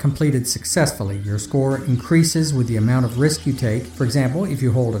stunt completed successfully. Your score increases with the amount of risk you take. For example, if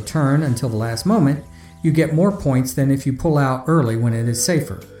you hold a turn until the last moment, you get more points than if you pull out early when it is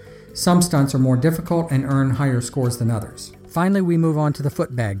safer. Some stunts are more difficult and earn higher scores than others. Finally, we move on to the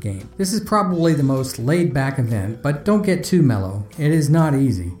footbag game. This is probably the most laid-back event, but don't get too mellow. It is not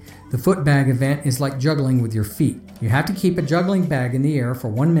easy. The footbag event is like juggling with your feet. You have to keep a juggling bag in the air for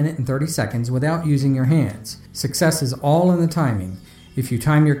 1 minute and 30 seconds without using your hands. Success is all in the timing. If you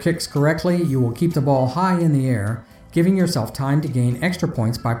time your kicks correctly, you will keep the ball high in the air, giving yourself time to gain extra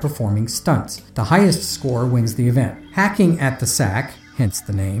points by performing stunts. The highest score wins the event. Hacking at the sack, hence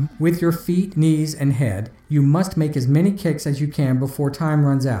the name, with your feet, knees, and head, you must make as many kicks as you can before time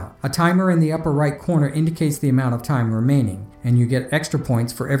runs out. A timer in the upper right corner indicates the amount of time remaining, and you get extra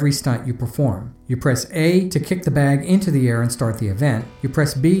points for every stunt you perform. You press A to kick the bag into the air and start the event. You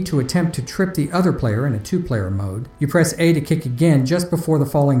press B to attempt to trip the other player in a 2-player mode. You press A to kick again just before the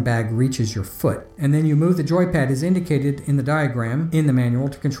falling bag reaches your foot. And then you move the joypad as indicated in the diagram in the manual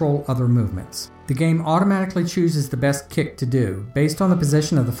to control other movements. The game automatically chooses the best kick to do, based on the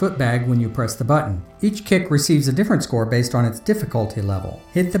position of the footbag when you press the button. Each kick receives a different score based on its difficulty level.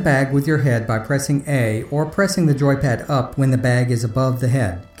 Hit the bag with your head by pressing A or pressing the joypad up when the bag is above the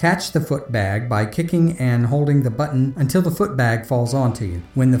head. Catch the footbag by kicking and holding the button until the footbag falls onto you.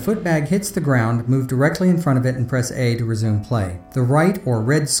 When the footbag hits the ground, move directly in front of it and press A to resume play. The right or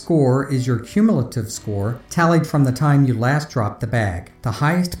red score is your cumulative score, tallied from the time you last dropped the bag. The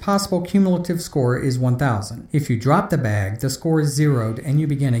highest possible cumulative score is 1,000. If you drop the bag, the score is zeroed and you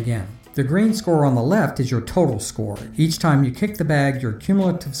begin again. The green score on the left is your total score. Each time you kick the bag, your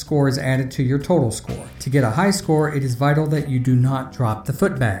cumulative score is added to your total score. To get a high score, it is vital that you do not drop the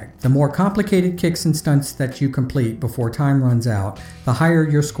footbag. The more complicated kicks and stunts that you complete before time runs out, the higher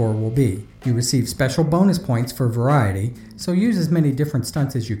your score will be. You receive special bonus points for variety, so use as many different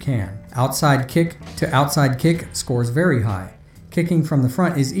stunts as you can. Outside kick to outside kick scores very high. Kicking from the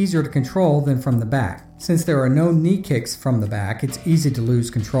front is easier to control than from the back. Since there are no knee kicks from the back, it's easy to lose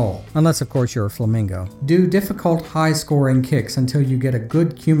control. Unless, of course, you're a flamingo. Do difficult, high-scoring kicks until you get a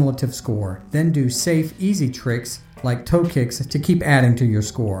good cumulative score. Then do safe, easy tricks like toe kicks to keep adding to your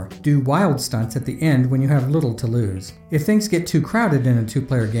score. Do wild stunts at the end when you have little to lose. If things get too crowded in a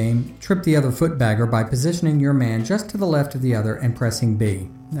 2-player game, trip the other footbagger by positioning your man just to the left of the other and pressing B.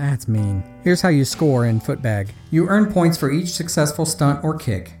 That's mean. Here's how you score in footbag. You earn points for each successful stunt or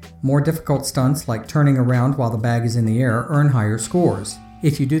kick. More difficult stunts, like turning around while the bag is in the air, earn higher scores.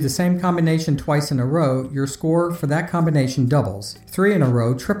 If you do the same combination twice in a row, your score for that combination doubles. 3 in a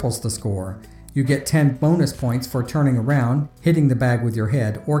row triples the score. You get 10 bonus points for turning around, hitting the bag with your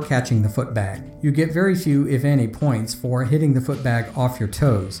head, or catching the footbag. You get very few, if any, points for hitting the footbag off your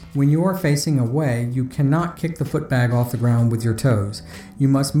toes. When you are facing away, you cannot kick the footbag off the ground with your toes. You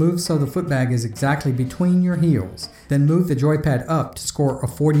must move so the footbag is exactly between your heels. Then move the joypad up to score a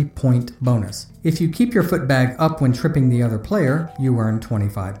 40-point bonus. If you keep your footbag up when tripping the other player, you earn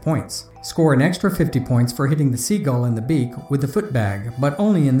 25 points. Score an extra 50 points for hitting the seagull in the beak with the footbag, but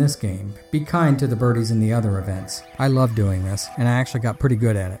only in this game. Be kind to the birdies in the other events. I love doing this, and I actually got pretty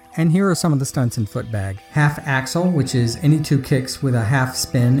good at it. And here are some of the stunts in footbag. Half axle, which is any 2 kicks with a half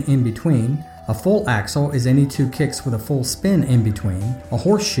spin in between. A full axle is any 2 kicks with a full spin in between. A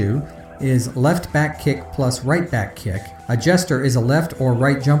horseshoe is left back kick plus right back kick. A jester is a left or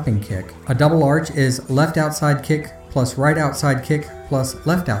right jumping kick. A double arch is left outside kick plus right outside kick plus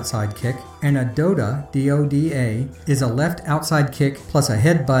left outside kick. And a DODA, D-O-D-A, is a left outside kick plus a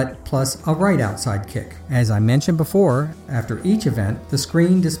headbutt plus a right outside kick. As I mentioned before, after each event, the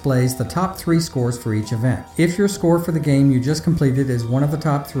screen displays the top 3 scores for each event. If your score for the game you just completed is one of the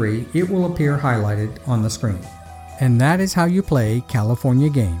top 3, it will appear highlighted on the screen. And that is how you play California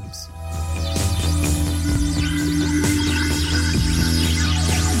games.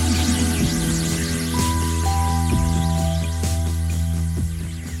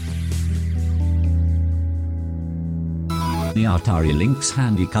 The Atari Lynx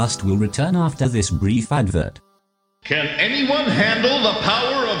Handycast will return after this brief advert. Can anyone handle the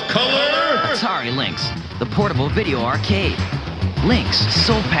power of color? Atari Lynx, the portable video arcade. Lynx,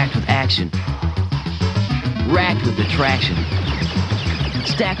 so packed with action, racked with attraction,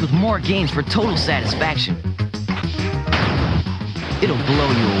 stacked with more games for total satisfaction. It'll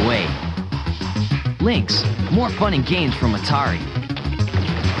blow you away. Lynx, more fun and games from Atari.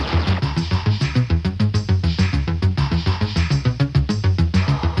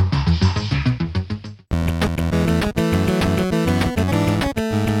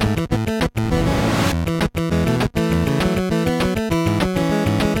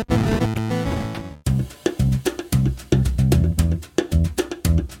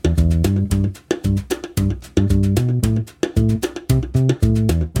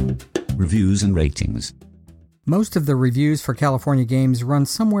 Reviews and ratings. Most of the reviews for California games run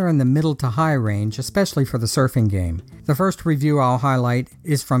somewhere in the middle to high range, especially for the surfing game. The first review I'll highlight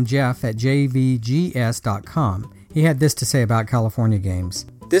is from Jeff at jvgs.com. He had this to say about California games.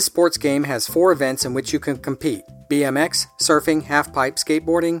 This sports game has 4 events in which you can compete: BMX, surfing, halfpipe,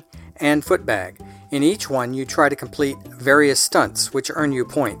 skateboarding, and footbag. In each one, you try to complete various stunts, which earn you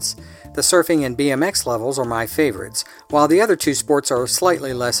points. The surfing and BMX levels are my favorites, while the other 2 sports are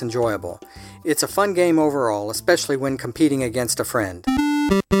slightly less enjoyable. It's a fun game overall, especially when competing against a friend.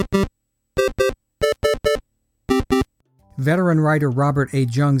 Veteran writer Robert A.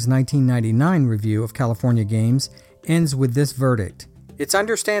 Jung's 1999 review of California games ends with this verdict. It's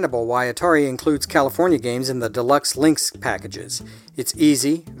understandable why Atari includes California games in the deluxe Lynx packages. It's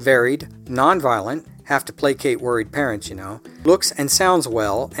easy, varied, non-violent, have to placate worried parents, you know, looks and sounds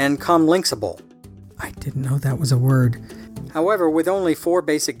well, and come-Lynxable. I didn't know that was a word. However, with only 4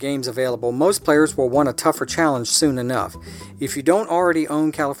 basic games available, most players will want a tougher challenge soon enough. If you don't already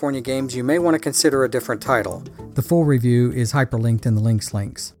own California games, you may want to consider a different title. The full review is hyperlinked in the links.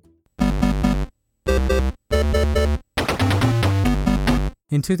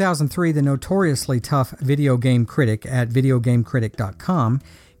 In 2003, the notoriously tough video game critic at videogamecritic.com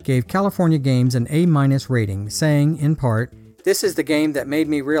gave California games an A- rating, saying, in part, "This is the game that made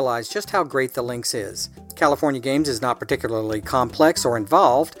me realize just how great the Lynx is. California Games is not particularly complex or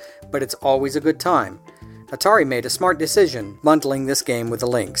involved, but it's always a good time. Atari made a smart decision bundling this game with the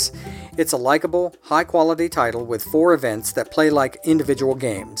Lynx. It's a likable, high-quality title with 4 events that play like individual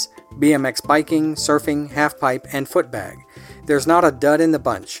games: BMX biking, surfing, halfpipe, and footbag. There's not a dud in the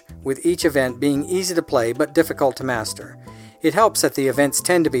bunch, with each event being easy to play but difficult to master. It helps that the events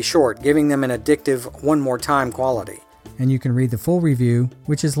tend to be short, giving them an addictive one-more-time quality." And you can read the full review,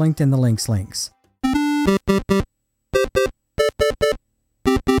 which is linked in the links.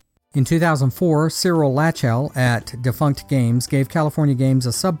 In 2004, Cyril Lachel at Defunct Games gave California Games a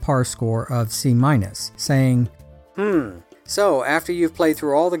subpar score of C-, saying, So, after you've played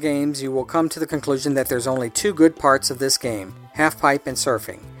through all the games, you will come to the conclusion that there's only 2 good parts of this game, halfpipe and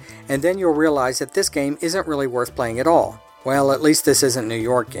surfing. And then you'll realize that this game isn't really worth playing at all. Well, at least this isn't New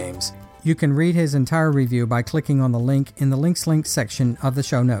York Games. You can read his entire review by clicking on the link in the links section of the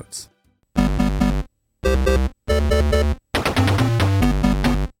show notes.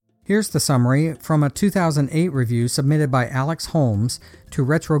 Here's the summary from a 2008 review submitted by Alex Holmes to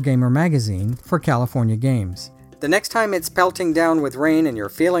Retro Gamer magazine for California Games. The next time it's pelting down with rain and you're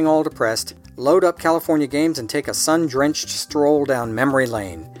feeling all depressed, load up California Games and take a sun-drenched stroll down memory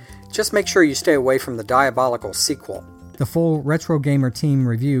lane. Just make sure you stay away from the diabolical sequel. The full Retro Gamer team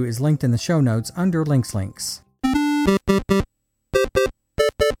review is linked in the show notes under links.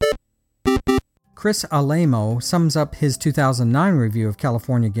 Chris Alemo sums up his 2009 review of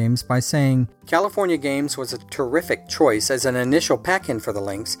California Games by saying, "California Games was a terrific choice as an initial pack-in for the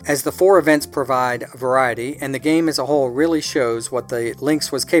Lynx, as the 4 events provide variety and the game as a whole really shows what the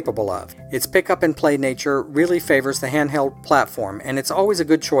Lynx was capable of. Its pick-up-and-play nature really favors the handheld platform, and it's always a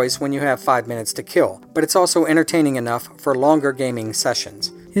good choice when you have 5 minutes to kill, but it's also entertaining enough for longer gaming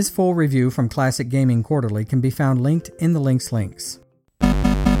sessions." His full review from Classic Gaming Quarterly can be found linked in the links.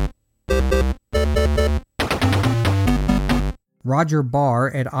 Roger Barr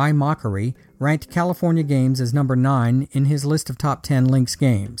at iMockery ranked California Games as number 9 in his list of top 10 Lynx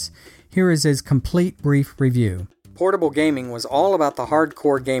games. Here is his complete brief review. Portable gaming was all about the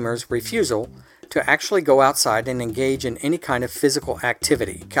hardcore gamer's refusal to actually go outside and engage in any kind of physical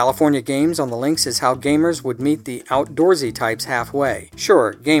activity. California Games on the Lynx is how gamers would meet the outdoorsy types halfway.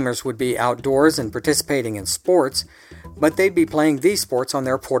 Sure, gamers would be outdoors and participating in sports, but they'd be playing these sports on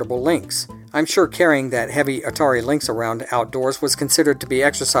their portable Lynx. I'm sure carrying that heavy Atari Lynx around outdoors was considered to be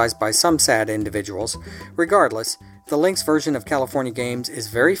exercised by some sad individuals. Regardless, the Lynx version of California Games is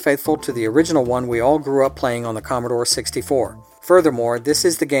very faithful to the original one we all grew up playing on the Commodore 64. Furthermore, this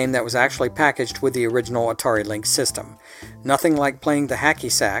is the game that was actually packaged with the original Atari Lynx system. Nothing like playing the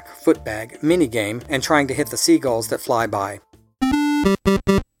hacky sack, footbag, minigame, and trying to hit the seagulls that fly by.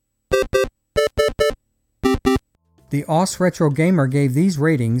 The OS Retro Gamer gave these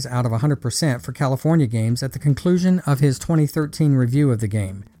ratings out of 100% for California Games at the conclusion of his 2013 review of the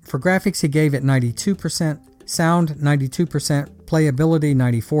game. For graphics, he gave it 92%, sound 92%, playability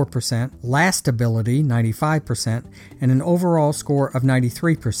 94%, lastability 95%, and an overall score of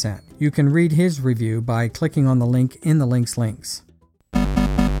 93%. You can read his review by clicking on the link in the Link's links.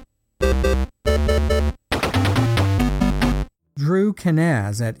 Drew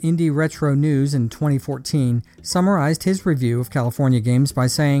Canaz at Indie Retro News in 2014 summarized his review of California Games by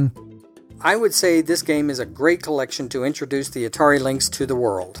saying, I would say this game is a great collection to introduce the Atari Lynx to the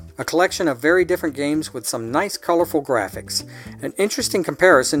world. A collection of very different games with some nice colorful graphics. An interesting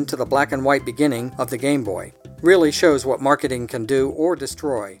comparison to the black and white beginning of the Game Boy. Really shows what marketing can do or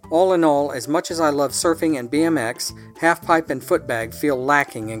destroy. All in all, as much as I love surfing and BMX, Half-Pipe and Footbag feel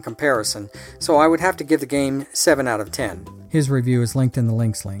lacking in comparison, so I would have to give the game 7 out of 10. His review is linked in the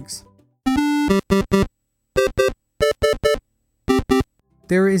Link's links.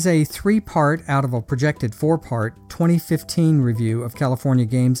 There is a 3-part out of a projected 4-part 2015 review of California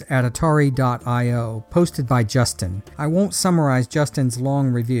Games at Atari.io, posted by Justin. I won't summarize Justin's long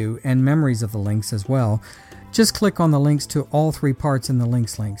review and memories of the Lynx as well. Just click on the links to all 3 parts in the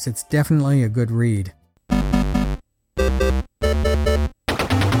Link's links. It's definitely a good read.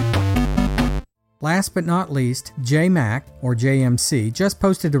 Last but not least, JMac, or JMC, just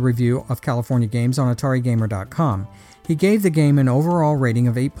posted a review of California Games on AtariGamer.com. He gave the game an overall rating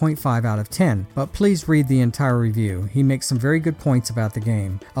of 8.5 out of 10, but please read the entire review. He makes some very good points about the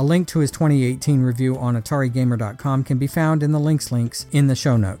game. A link to his 2018 review on AtariGamer.com can be found in the Link's links in the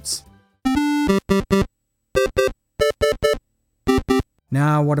show notes.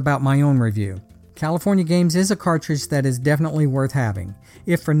 Now, what about my own review? California Games is a cartridge that is definitely worth having,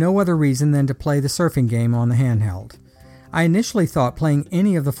 if for no other reason than to play the surfing game on the handheld. I initially thought playing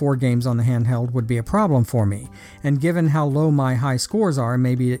any of the 4 games on the handheld would be a problem for me, and given how low my high scores are,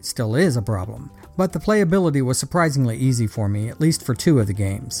 maybe it still is a problem. But the playability was surprisingly easy for me, at least for 2 of the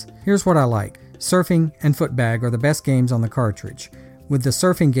games. Here's what I like. Surfing and Footbag are the best games on the cartridge, with the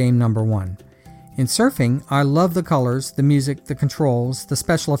surfing game number 1. In surfing, I love the colors, the music, the controls, the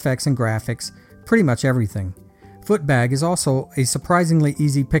special effects and graphics, pretty much everything. Footbag is also a surprisingly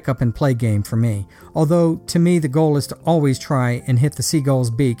easy pick-up and play game for me, although to me the goal is to always try and hit the seagull's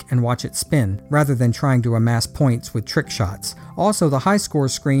beak and watch it spin, rather than trying to amass points with trick shots. Also, the high score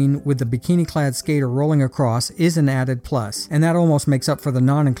screen with the bikini-clad skater rolling across is an added plus, and that almost makes up for the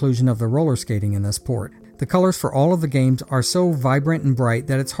non-inclusion of the roller skating in this port. The colors for all of the games are so vibrant and bright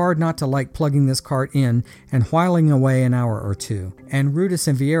that it's hard not to like plugging this cart in and whiling away an hour or 2. And Rudis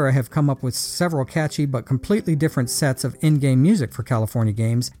and Vieira have come up with several catchy but completely different sets of in-game music for California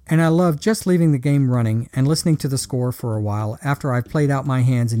Games, and I love just leaving the game running and listening to the score for a while after I've played out my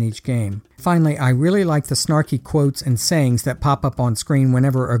hands in each game. Finally, I really like the snarky quotes and sayings that pop up on screen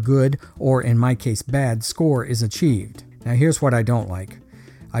whenever a good, or in my case bad, score is achieved. Now here's what I don't like.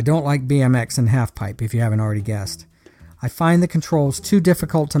 I don't like BMX and Half-Pipe, if you haven't already guessed. I find the controls too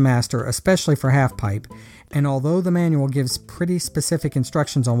difficult to master, especially for Half-Pipe, and although the manual gives pretty specific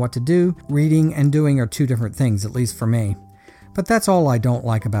instructions on what to do, reading and doing are 2 different things, at least for me. But that's all I don't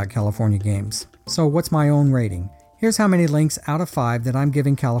like about California Games. So what's my own rating? Here's how many links out of 5 that I'm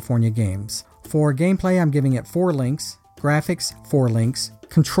giving California Games. For gameplay, I'm giving it 4 links, graphics, 4 links,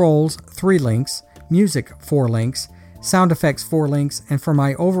 controls, 3 links, music, 4 links, sound effects, 4 links, and for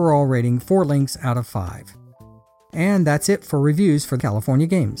my overall rating, 4 links out of 5. And that's it for reviews for California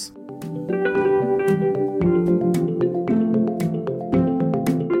Games.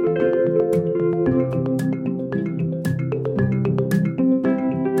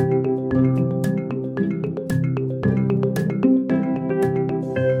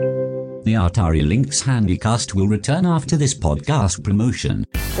 The Atari Lynx Handycast will return after this podcast promotion.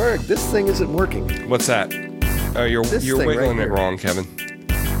 Ferg, this thing isn't working. What's that? Oh, you're wiggling it wrong, Kevin.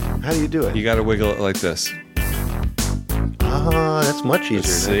 How do you do it? You gotta wiggle it like this. Ah, that's much easier.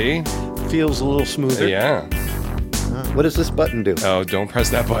 See? Feels a little smoother. Yeah. What does this button do? Oh, don't press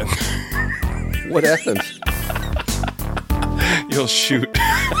that button. What happens? You'll shoot.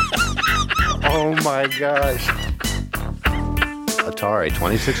 Oh my gosh. Atari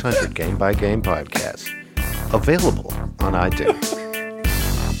 2600 Game by Game podcast. Available on iTunes.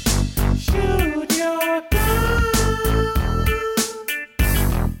 Shoot your gun.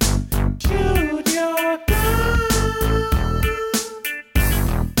 Shoot your gun.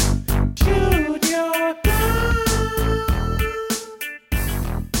 Shoot your gun.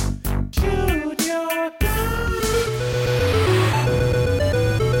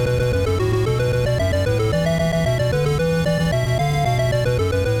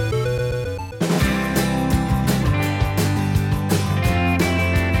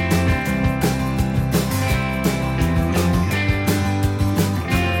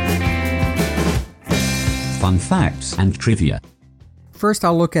 fun facts and trivia. First,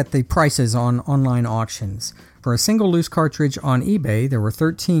 I'll look at the prices on online auctions. For a single loose cartridge on eBay, there were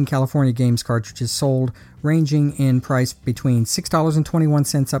 13 California Games cartridges sold, ranging in price between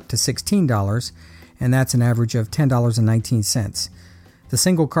 $6.21 up to $16, and that's an average of $10.19. The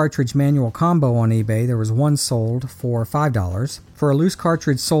single cartridge manual combo on eBay, there was one sold for $5. For a loose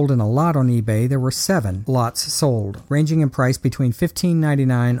cartridge sold in a lot on eBay, there were 7 lots sold, ranging in price between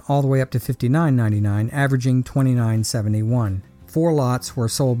 $15.99 all the way up to $59.99, averaging $29.71. 4 lots were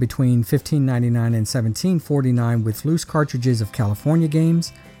sold between $15.99 and $17.49 with loose cartridges of California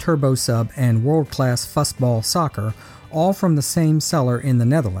Games, Turbo Sub, and World Class Fussball Soccer, all from the same seller in the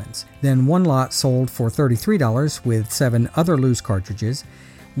Netherlands. Then 1 lot sold for $33 with 7 other loose cartridges.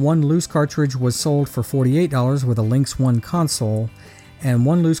 1 loose cartridge was sold for $48 with a Lynx 1 console, and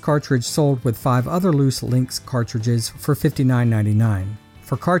 1 loose cartridge sold with 5 other loose Lynx cartridges for $59.99.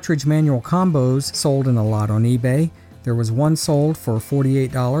 For cartridge manual combos sold in a lot on eBay, there was 1 sold for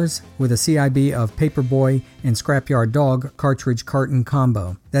 $48 with a CIB of Paperboy and Scrapyard Dog cartridge carton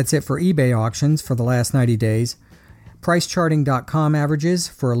combo. That's it for eBay auctions for the last 90 days. Pricecharting.com averages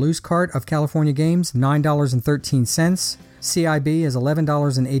for a loose cart of California Games $9.13, CIB is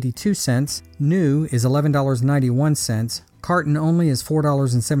 $11.82, new is $11.91, carton only is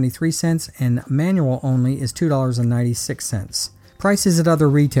 $4.73, and manual only is $2.96. Prices at other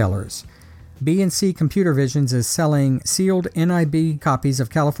retailers. B&C Computer Visions is selling sealed NIB copies of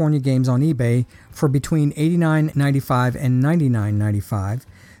California Games on eBay for between $89.95 and $99.95.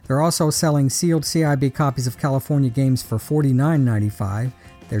 They're also selling sealed CIB copies of California Games for $49.95.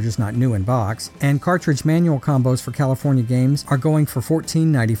 They're just not new in box. And cartridge manual combos for California Games are going for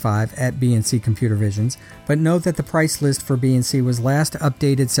 $14.95 at B&C Computer Visions, but note that the price list for B&C was last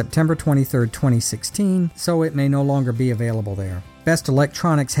updated September 23, 2016, so it may no longer be available there. Best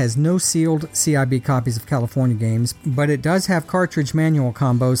Electronics has no sealed CIB copies of California Games, but it does have cartridge manual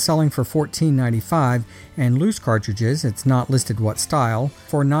combos selling for $14.95 and loose cartridges, it's not listed what style,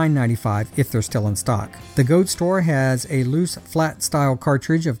 for $9.95 if they're still in stock. The Goat Store has a loose flat style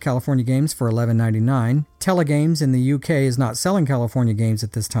cartridge of California Games for $11.99. Telegames in the UK is not selling California Games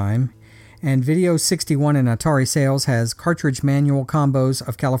at this time. And Video 61 in Atari Sales has cartridge manual combos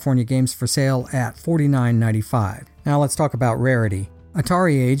of California Games for sale at $49.95. Now let's talk about rarity.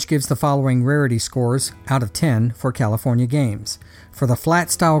 Atari Age gives the following rarity scores out of 10 for California Games. For the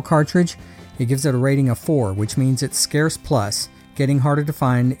flat style cartridge, it gives it a rating of 4, which means it's scarce plus. Getting harder to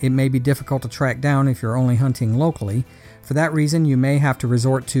find, it may be difficult to track down if you're only hunting locally. For that reason, you may have to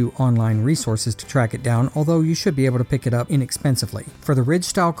resort to online resources to track it down, although you should be able to pick it up inexpensively. For the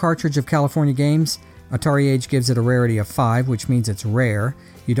Ridge-style cartridge of California Games, Atari Age gives it a rarity of 5, which means it's rare.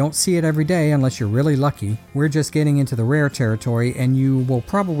 You don't see it every day unless you're really lucky. We're just getting into the rare territory, and you will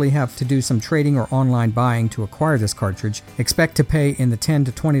probably have to do some trading or online buying to acquire this cartridge. Expect to pay in the $10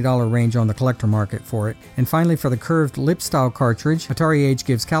 to $20 range on the collector market for it. And finally, for the curved lip-style cartridge, Atari Age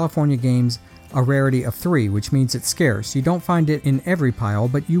gives California Games a rarity of 3, which means it's scarce. You don't find it in every pile,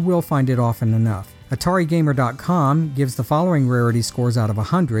 but you will find it often enough. AtariGamer.com gives the following rarity scores out of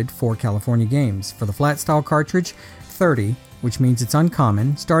 100 for California Games. For the flat style cartridge, 30, which means it's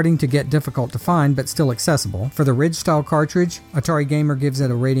uncommon, starting to get difficult to find but still accessible. For the Ridge style cartridge, Atari Gamer gives it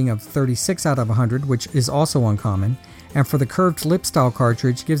a rating of 36 out of 100, which is also uncommon. And for the curved lip style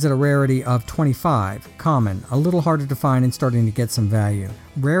cartridge, gives it a rarity of 25, common, a little harder to find and starting to get some value.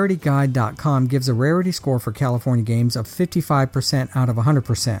 RarityGuide.com gives a rarity score for California Games of 55% out of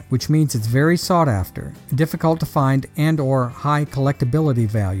 100%, which means it's very sought after, difficult to find, and or high collectability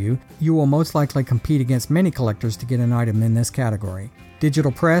value. You will most likely compete against many collectors to get an item in this category.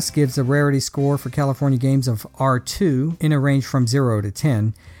 Digital Press gives a rarity score for California Games of R2 in a range from 0 to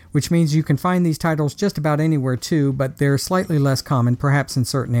 10, which means you can find these titles just about anywhere too, but they're slightly less common, perhaps in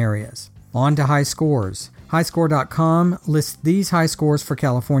certain areas. On to high scores. Highscore.com lists these high scores for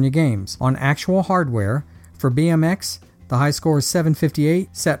California Games. On actual hardware, for BMX, the high score is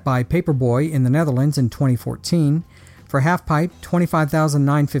 758, set by Paperboy in the Netherlands in 2014. For Halfpipe,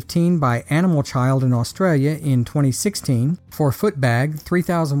 25,915 by Animal Child in Australia in 2016. For Footbag,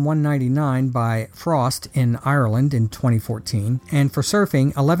 3,199 by Frost in Ireland in 2014. And for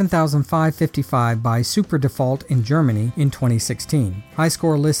Surfing, 11,555 by Super Default in Germany in 2016.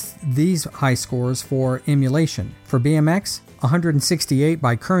 Highscore lists these high scores for emulation. For BMX, 168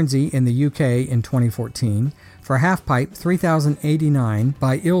 by Kernsey in the UK in 2014. For Halfpipe, 3,089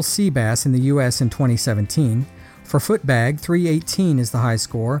 by Il Seabass in the US in 2017. For Footbag, 318 is the high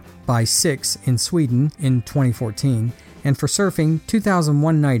score by 6 in Sweden in 2014. and for surfing,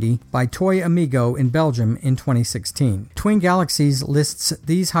 2190 by Toy Amigo in Belgium in 2016. Twin Galaxies lists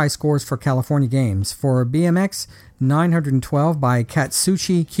these high scores for California games. For BMX, 912 by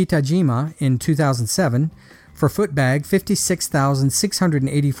Katsushi Kitajima in 2007. For Footbag,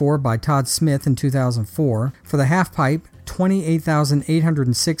 56,684 by Todd Smith in 2004. For the Halfpipe,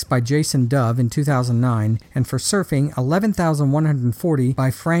 28,806 by Jason Dove in 2009, and for surfing, 11,140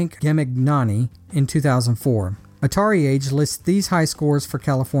 by Frank Gemignani in 2004. Atari Age lists these high scores for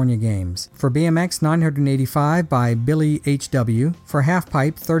California games. For BMX, 985 by Billy H.W., for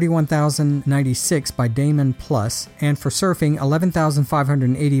Halfpipe, 31,096 by Damon Plus, and for surfing,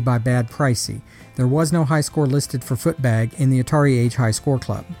 11,580 by Bad Pricey. There was no high score listed for Footbag in the Atari Age High Score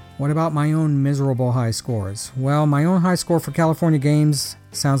Club. What about my own miserable high scores? Well, my own high score for California games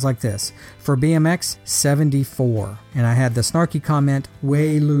sounds like this. For BMX, 74. And I had the snarky comment,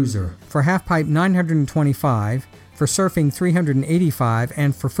 way loser. For Halfpipe, 925. For surfing, 385,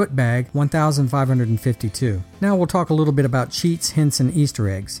 and for Footbag, 1,552. Now we'll talk a little bit about cheats, hints, and Easter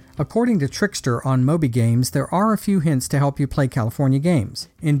eggs. According to Trickster on Moby Games, there are a few hints to help you play California games.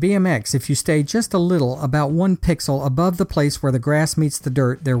 In BMX, if you stay just a little, about 1 pixel above the place where the grass meets the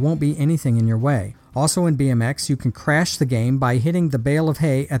dirt, there won't be anything in your way. Also in BMX, you can crash the game by hitting the bale of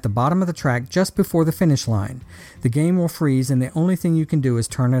hay at the bottom of the track just before the finish line. The game will freeze and the only thing you can do is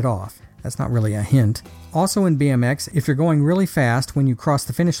turn it off. That's not really a hint. Also in BMX, if you're going really fast when you cross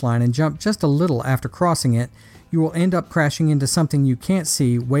the finish line and jump just a little after crossing it, you will end up crashing into something you can't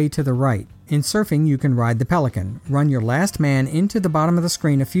see way to the right. In surfing, you can ride the Pelican. Run your last man into the bottom of the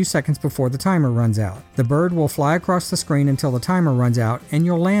screen a few seconds before the timer runs out. The bird will fly across the screen until the timer runs out and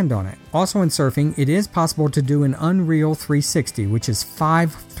you'll land on it. Also in surfing, it is possible to do an Unreal 360, which is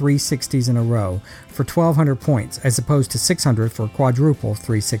 5 360s in a row, for 1,200 points, as opposed to 600 for a quadruple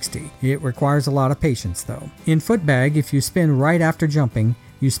 360. It requires a lot of patience, though. In Footbag, if you spin right after jumping,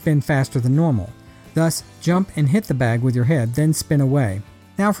 you spin faster than normal. Thus, jump and hit the bag with your head, then spin away.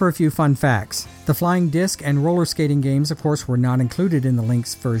 Now for a few fun facts. The flying disc and roller skating games, of course, were not included in the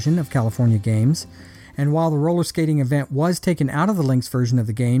Lynx version of California games. And while the roller skating event was taken out of the Lynx version of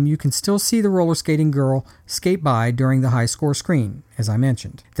the game, you can still see the roller skating girl skate by during the high score screen, as I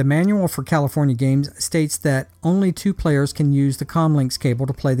mentioned. The manual for California games states that only 2 players can use the Comlinks cable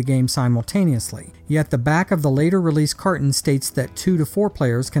to play the game simultaneously. Yet the back of the later release carton states that 2 to 4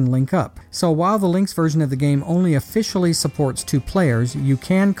 players can link up. So while the Lynx version of the game only officially supports 2 players, you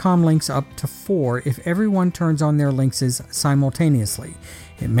can Comlinks up to 4 if everyone turns on their Lynxes simultaneously.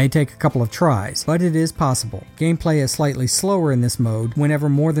 It may take a couple of tries, but it is possible. Gameplay is slightly slower in this mode whenever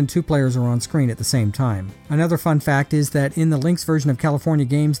more than 2 players are on screen at the same time. Another fun fact is that in the Lynx version of California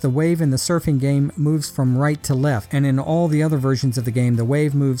games, the wave in the surfing game moves from right to left, and in all the other versions of the game, the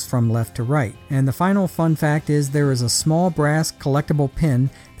wave moves from left to right. And the final fun fact is there is a small brass collectible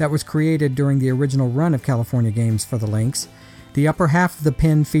pin that was created during the original run of California games for the Lynx. The upper half of the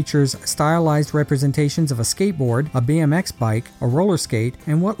pin features stylized representations of a skateboard, a BMX bike, a roller skate,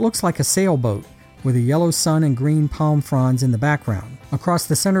 and what looks like a sailboat, with a yellow sun and green palm fronds in the background. Across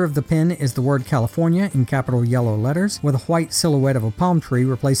the center of the pin is the word California in capital yellow letters, with a white silhouette of a palm tree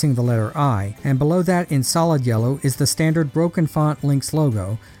replacing the letter I, and below that in solid yellow is the standard broken font Lynx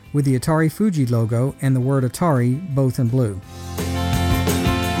logo, with the Atari Fuji logo and the word Atari both in blue.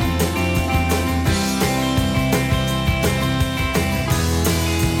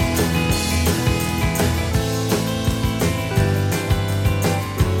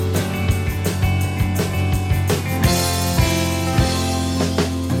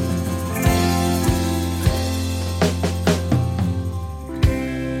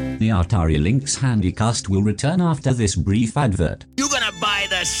 The Atari Lynx Handycast will return after this brief advert. You gonna buy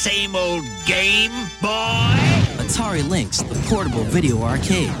the same old game, boy? Atari Lynx, the portable video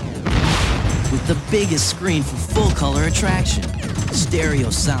arcade. With the biggest screen for full-color attraction, stereo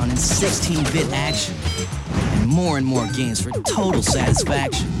sound and 16-bit action, and more games for total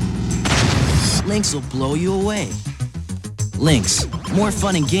satisfaction. Lynx will blow you away. Lynx, more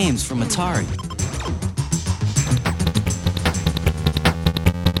fun and games from Atari.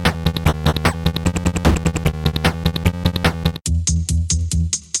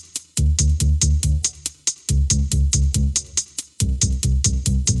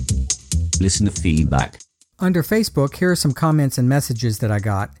 Listener feedback. Under Facebook, here are some comments and messages that I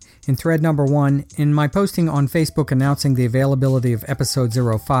got. In thread number 1, in my posting on Facebook announcing the availability of episode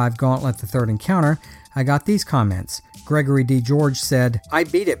 05, Gauntlet the Third Encounter, I got these comments. Gregory D. George said, I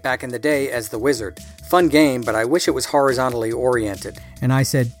beat it back in the day as the Wizard. Fun game, but I wish it was horizontally oriented. And I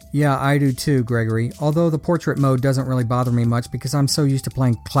said, yeah, I do too, Gregory, although the portrait mode doesn't really bother me much because I'm so used to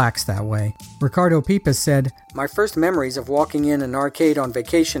playing clacks that way. Ricardo Pepas said, my first memories of walking in an arcade on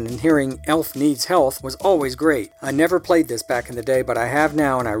vacation and hearing Elf Needs Health was always great. I never played this back in the day, but I have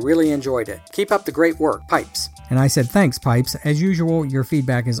now and I really enjoyed it. Keep up the great work, Pipes. And I said, thanks, Pipes. As usual, your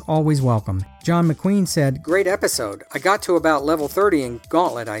feedback is always welcome. John McQueen said, great episode. I got to about level 30 in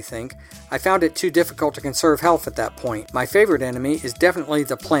Gauntlet, I think. I found it too difficult to conserve health at that point. My favorite enemy is definitely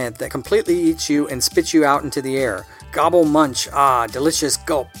the plant that completely eats you and spits you out into the air. Gobble, munch, delicious,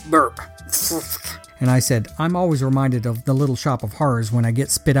 gulp, burp. And I said, I'm always reminded of the Little Shop of Horrors when I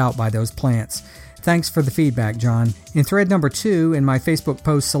get spit out by those plants. Thanks for the feedback, John. In thread number 2, in my Facebook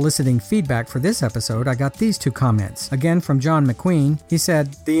post soliciting feedback for this episode, I got these 2 comments. Again from John McQueen. He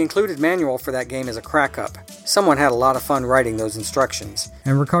said, the included manual for that game is a crack-up. Someone had a lot of fun writing those instructions.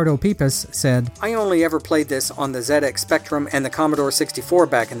 And Ricardo Pepas said, I only ever played this on the ZX Spectrum and the Commodore 64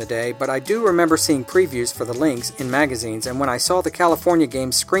 back in the day, but I do remember seeing previews for the links in magazines, and when I saw the California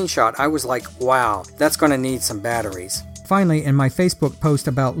Games screenshot, I was like, wow, that's going to need some batteries. Finally, in my Facebook post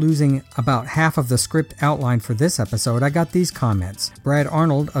about losing about half of the script outline for this episode, I got these comments. Brad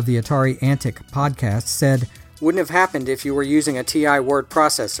Arnold of the Atari Antic podcast said, wouldn't have happened if you were using a TI word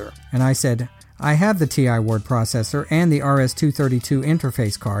processor. And I said, I have the TI word processor and the RS-232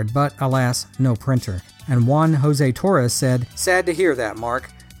 interface card, but alas, no printer. And Juan Jose Torres said, sad to hear that, Mark.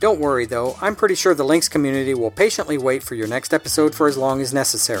 Don't worry though, I'm pretty sure the Lynx community will patiently wait for your next episode for as long as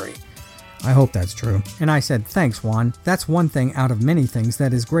necessary. I hope that's true. And I said, thanks, Juan. That's one thing out of many things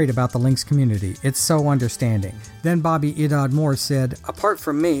that is great about the Lynx community. It's so understanding. Then Bobby Idod Moore said, apart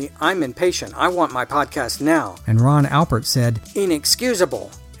from me, I'm impatient. I want my podcast now. And Ron Alpert said,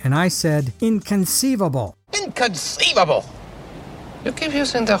 inexcusable. And I said, inconceivable. Inconceivable! You keep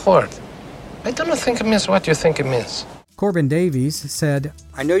using that word. I don't think it means what you think it means. Corbin Davies said,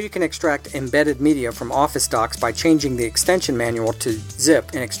 I know you can extract embedded media from Office docs by changing the extension manual to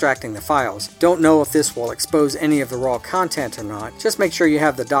zip and extracting the files. Don't know if this will expose any of the raw content or not. Just make sure you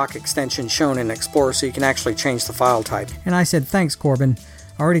have the doc extension shown in Explorer so you can actually change the file type. And I said, thanks, Corbin.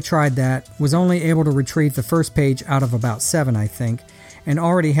 Already tried that. Was only able to retrieve the first page out of about 7, I think, and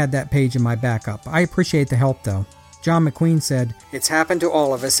already had that page in my backup. I appreciate the help, though. John McQueen said, it's happened to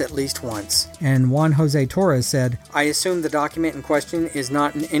all of us at least once. And Juan Jose Torres said, I assume the document in question is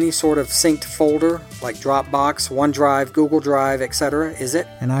not in any sort of synced folder, like Dropbox, OneDrive, Google Drive, etc., is it?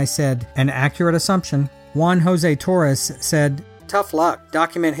 And I said, an accurate assumption. Juan Jose Torres said, tough luck.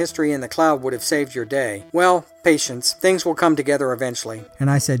 Document history in the cloud would have saved your day. Well, patience. Things will come together eventually.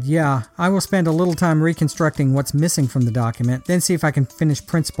 And I said, yeah, I will spend a little time reconstructing what's missing from the document, then see if I can finish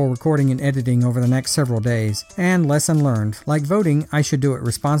principal recording and editing over the next several days. And lesson learned. Like voting, I should do it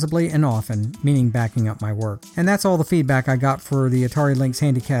responsibly and often, meaning backing up my work. And that's all the feedback I got for the Atari Lynx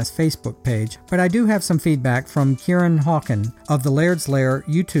Handycast Facebook page. But I do have some feedback from Kieran Hawken of the Laird's Lair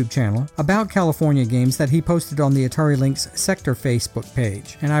YouTube channel about California games that he posted on the Atari Lynx Sector Facebook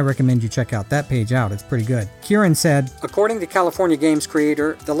page. And I recommend you check out that page out. It's pretty good. Kieran said, according to California Games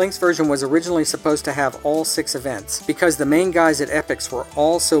creator, the Lynx version was originally supposed to have all 6 events. Because the main guys at Epyx were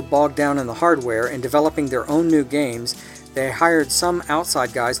all so bogged down in the hardware and developing their own new games, they hired some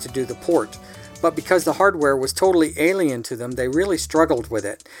outside guys to do the port. But because the hardware was totally alien to them, they really struggled with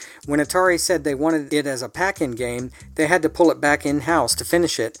it. When Atari said they wanted it as a pack-in game, they had to pull it back in-house to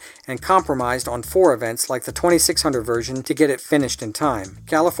finish it, and compromised on 4 events like the 2600 version to get it finished in time.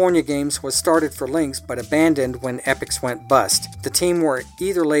 California Games was started for Lynx but abandoned when Epyx went bust. The team were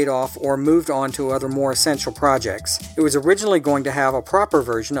either laid off or moved on to other more essential projects. It was originally going to have a proper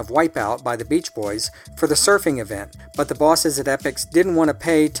version of Wipeout by the Beach Boys for the surfing event, but the bosses at Epyx didn't want to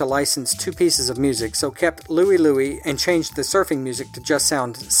pay to license 2 pieces of music, so kept Louie Louie and changed the surfing music to just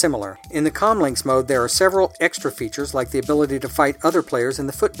sound similar. In the Comlinks mode, there are several extra features like the ability to fight other players in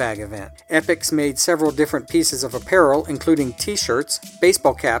the footbag event. Epyx made several different pieces of apparel, including t-shirts,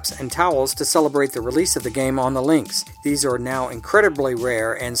 baseball caps, and towels to celebrate the release of the game on the Lynx. These are now incredibly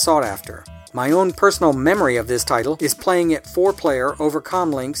rare and sought after. My own personal memory of this title is playing it 4-player over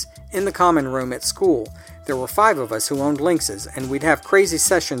Comlinks in the common room at school. There were 5 of us who owned Lynxes, and we'd have crazy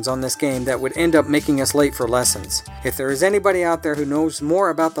sessions on this game that would end up making us late for lessons. If there is anybody out there who knows more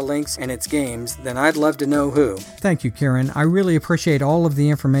about the Lynx and its games, then I'd love to know who. Thank you, Kieran. I really appreciate all of the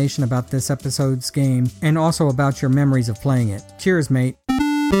information about this episode's game, and also about your memories of playing it. Cheers, mate.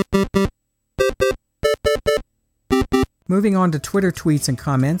 Moving on to Twitter tweets and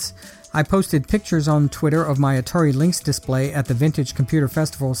comments, I posted pictures on Twitter of my Atari Lynx display at the Vintage Computer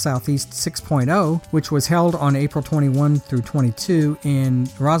Festival Southeast 6.0, which was held on April 21 through 22 in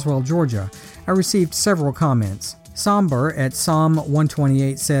Roswell, Georgia. I received several comments. Somber at Psalm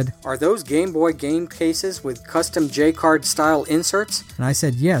 128 said, "Are those Game Boy game cases with custom J-card style inserts?" And I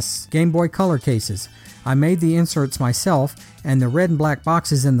said, "Yes, Game Boy Color cases. I made the inserts myself, and the red and black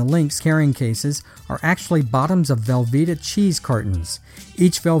boxes in the Lynx carrying cases are actually bottoms of Velveeta cheese cartons.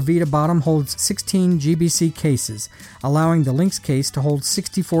 Each Velveeta bottom holds 16 GBC cases, allowing the Lynx case to hold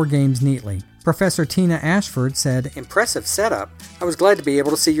 64 games neatly." Professor Tina Ashford said, "Impressive setup. I was glad to be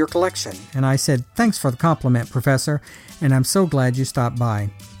able to see your collection." And I said, "Thanks for the compliment, Professor, and I'm so glad you stopped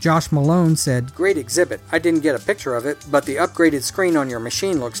by." Josh Malone said, "Great exhibit. I didn't get a picture of it, but the upgraded screen on your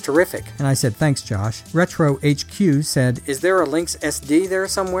machine looks terrific." And I said, "Thanks, Josh." Retro HQ said, "Is there a Lynx SD there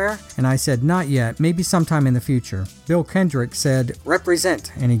somewhere?" And I said, "Not yet. Maybe sometime in the future." Bill Kendrick said,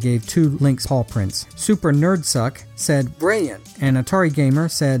 "Represent," and he gave 2 Lynx paw prints. Super Nerdsuck said, "Brilliant." And Atari Gamer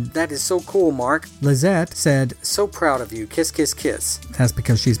said, "That is so cool, Mark." Lizette said, "So proud of you. Kiss, kiss, kiss." That's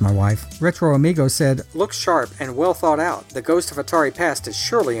because she's my wife. Retro Amigo said, "Looks sharp and well thought out. The Ghost of Atari Past is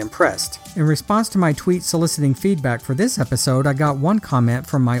surely impressed." In response to my tweet soliciting feedback for this episode, I got one comment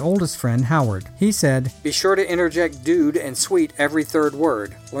from my oldest friend, Howard. He said, "Be sure to interject dude and sweet every third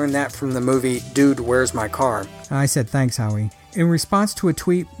word. Learned that from the movie Dude, Where's My Car?" I said, "Thanks, Howie." In response to a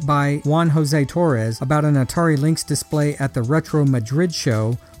tweet by Juan Jose Torres about an Atari Lynx display at the Retro Madrid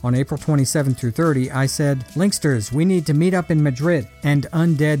show on April 27 through 30, I said, "Linksters, we need to meet up in Madrid." And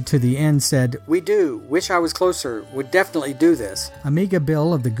Undead to the End said, "We do. Wish I was closer. Would definitely do this." Amiga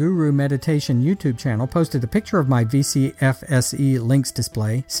Bill of the Guru Meditation YouTube channel posted a picture of my VCFSE Lynx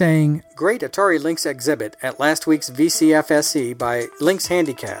display saying, "Great Atari Lynx exhibit at last week's VCFSE by Lynx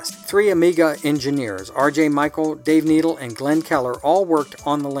Handycast. 3 Amiga engineers, RJ Michael, Dave Needle, and Glenn Keller, all worked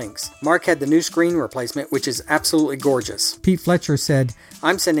on the Lynx. Mark had the new screen replacement, which is absolutely gorgeous." Pete Fletcher said,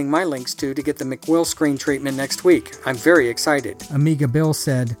 "I'm sending my Lynx to get the McWill screen treatment next week. I'm very excited." Amiga Bill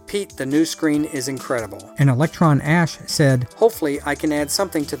said, "Pete, the new screen is incredible." And Electron Ash said, "Hopefully I can add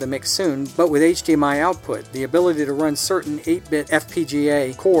something to the mix soon, but with HDMI output, the ability to run certain 8-bit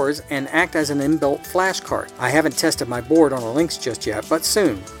FPGA cores and act as an inbuilt flash card. I haven't tested my board on a Lynx just yet, but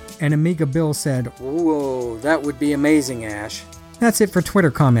soon." And Amiga Bill said, "Whoa, that would be amazing, Ash." That's it for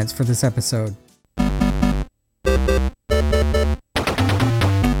Twitter comments for this episode.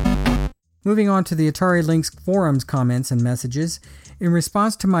 Moving on to the Atari Lynx forums comments and messages. In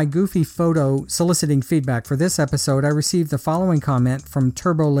response to my goofy photo soliciting feedback for this episode, I received the following comment from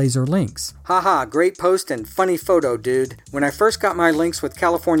Turbo Laser Lynx. "Haha, great post and funny photo, dude. When I first got my Lynx with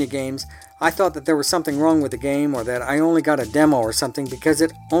California Games, I thought that there was something wrong with the game or that I only got a demo or something because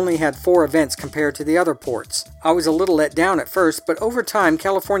it only had 4 events compared to the other ports. I was a little let down at first, but over time,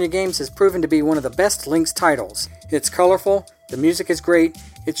 California Games has proven to be one of the best Lynx titles. It's colorful, the music is great,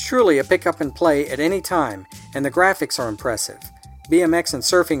 it's truly a pick up and play at any time, and the graphics are impressive. BMX and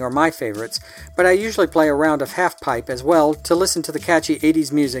surfing are my favorites, but I usually play a round of half-pipe as well to listen to the catchy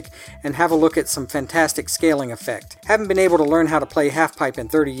 80s music and have a look at some fantastic scaling effect. Haven't been able to learn how to play half-pipe in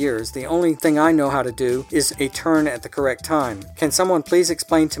 30 years. The only thing I know how to do is a turn at the correct time. Can someone please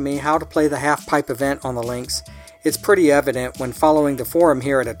explain to me how to play the half-pipe event on the Lynx? It's pretty evident when following the forum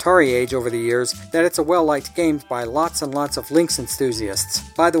here at Atari Age over the years that it's a well-liked game by lots and lots of Lynx enthusiasts.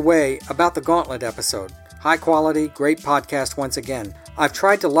 By the way, about the Gauntlet episode. High quality, great podcast once again. I've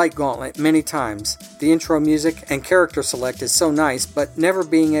tried to like Gauntlet many times. The intro music and character select is so nice, but never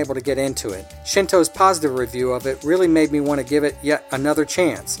being able to get into it. Shinto's positive review of it really made me want to give it yet another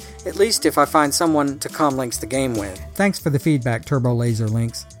chance, at least if I find someone to comlinks the game with. Thanks for the feedback, Turbo Laser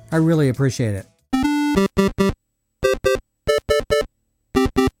Lynx. I really appreciate it.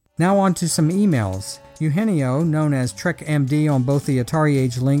 Now on to some emails. Eugenio, known as Trek MD on both the Atari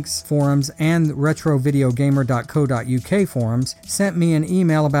Age Lynx forums and retrovideogamer.co.uk forums, sent me an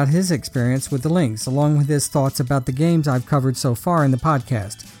email about his experience with the Lynx, along with his thoughts about the games I've covered so far in the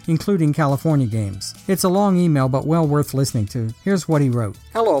podcast, including California games. It's a long email, but well worth listening to. Here's what he wrote.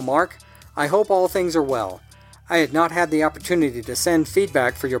 "Hello, Mark. I hope all things are well. I had not had the opportunity to send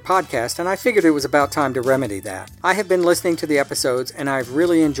feedback for your podcast, and I figured it was about time to remedy that. I have been listening to the episodes, and I've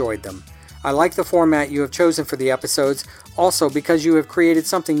really enjoyed them. I like the format you have chosen for the episodes, also because you have created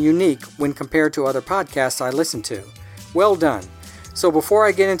something unique when compared to other podcasts I listen to. Well done. So before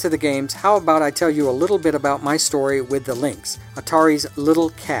I get into the games, how about I tell you a little bit about my story with the Lynx, Atari's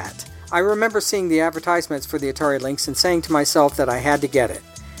little cat. I remember seeing the advertisements for the Atari Lynx and saying to myself that I had to get it.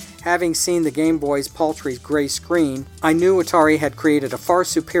 Having seen the Game Boy's paltry gray screen, I knew Atari had created a far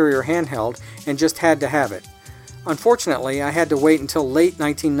superior handheld and just had to have it. Unfortunately, I had to wait until late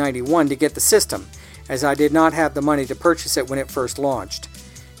 1991 to get the system, as I did not have the money to purchase it when it first launched.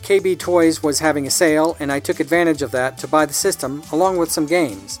 KB Toys was having a sale, and I took advantage of that to buy the system along with some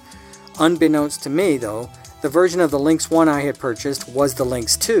games. Unbeknownst to me, though, the version of the Lynx 1 I had purchased was the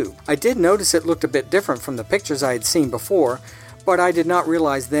Lynx 2. I did notice it looked a bit different from the pictures I had seen before, but I did not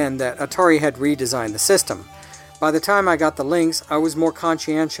realize then that Atari had redesigned the system. By the time I got the Lynx, I was more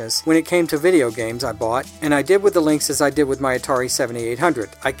conscientious when it came to video games I bought, and I did with the Lynx as I did with my Atari 7800.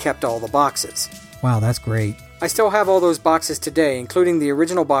 I kept all the boxes. Wow, that's great. I still have all those boxes today, including the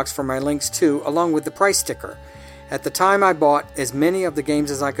original box for my Lynx 2, along with the price sticker. At the time, I bought as many of the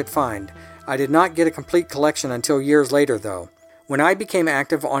games as I could find. I did not get a complete collection until years later, though. When I became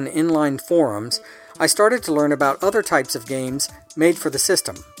active on inline forums, I started to learn about other types of games made for the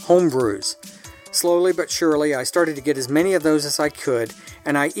system, homebrews. Slowly but surely, I started to get as many of those as I could,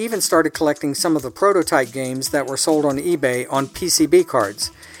 and I even started collecting some of the prototype games that were sold on eBay on PCB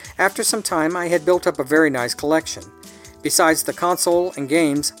cards. After some time, I had built up a very nice collection. Besides the console and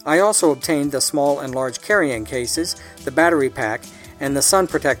games, I also obtained the small and large carrying cases, the battery pack, and the sun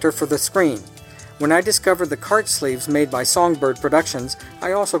protector for the screen. When I discovered the cart sleeves made by Songbird Productions,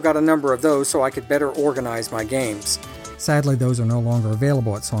 I also got a number of those so I could better organize my games. Sadly, those are no longer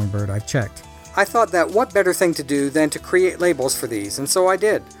available at Songbird. I've checked. I thought that what better thing to do than to create labels for these, and so I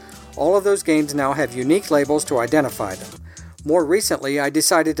did. All of those games now have unique labels to identify them. More recently, I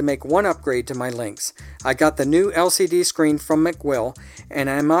decided to make one upgrade to my Lynx. I got the new LCD screen from McWill, and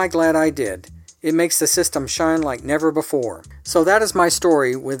am I glad I did. It makes the system shine like never before. So that is my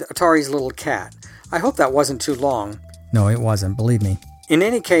story with Atari's Little Cat. I hope that wasn't too long. No, it wasn't, believe me. In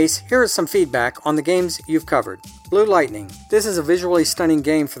any case, here is some feedback on the games you've covered. Blue Lightning. This is a visually stunning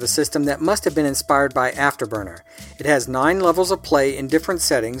game for the system that must have been inspired by Afterburner. It has 9 levels of play in different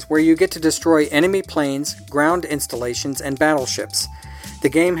settings where you get to destroy enemy planes, ground installations, and battleships. The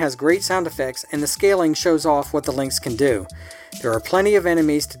game has great sound effects, and the scaling shows off what the Lynx can do. There are plenty of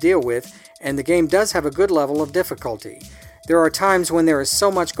enemies to deal with, and the game does have a good level of difficulty. There are times when there is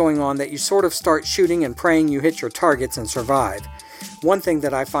so much going on that you sort of start shooting and praying you hit your targets and survive. One thing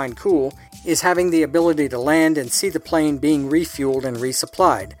that I find cool is having the ability to land and see the plane being refueled and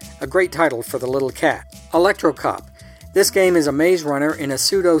resupplied. A great title for the little cat. Electro Cop. This game is a maze runner in a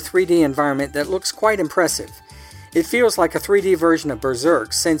pseudo 3D environment that looks quite impressive. It feels like a 3D version of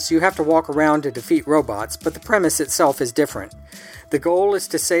Berserk since you have to walk around to defeat robots, but the premise itself is different. The goal is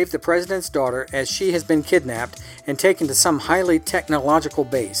to save the president's daughter as she has been kidnapped and taken to some highly technological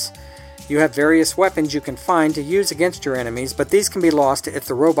base. You have various weapons you can find to use against your enemies, but these can be lost if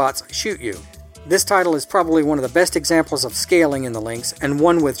the robots shoot you. This title is probably one of the best examples of scaling in the Lynx, and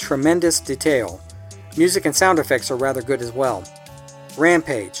one with tremendous detail. Music and sound effects are rather good as well.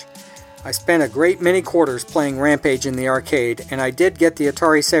 Rampage. I spent a great many quarters playing Rampage in the arcade, and I did get the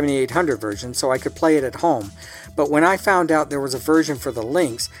Atari 7800 version so I could play it at home. But when I found out there was a version for the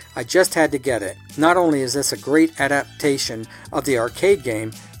Lynx, I just had to get it. Not only is this a great adaptation of the arcade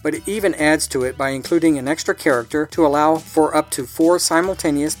game, but it even adds to it by including an extra character to allow for up to 4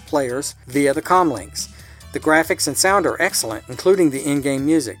 simultaneous players via the comlinks. The graphics and sound are excellent, including the in-game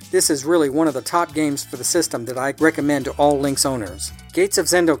music. This is really one of the top games for the system that I recommend to all Lynx owners. Gates of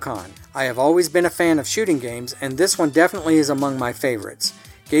Zendokon. I have always been a fan of shooting games, and this one definitely is among my favorites.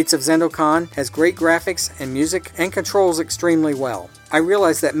 Gates of Zendokon has great graphics and music and controls extremely well. I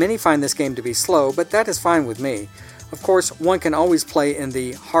realize that many find this game to be slow, but that is fine with me. Of course, one can always play in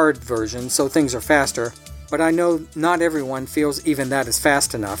the hard version, so things are faster, but I know not everyone feels even that is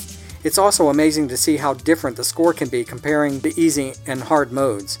fast enough. It's also amazing to see how different the score can be comparing the easy and hard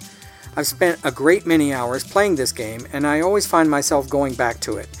modes. I've spent a great many hours playing this game, and I always find myself going back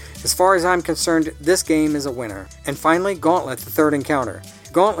to it. As far as I'm concerned, this game is a winner. And finally, Gauntlet: The Third Encounter.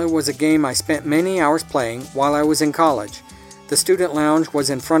 Gauntlet was a game I spent many hours playing while I was in college. The student lounge was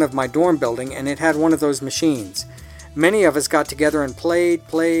in front of my dorm building, and it had one of those machines. Many of us got together and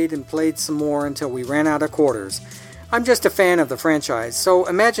played some more until we ran out of quarters. I'm just a fan of the franchise, so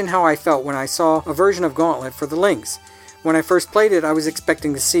imagine how I felt when I saw a version of Gauntlet for the Lynx. When I first played it, I was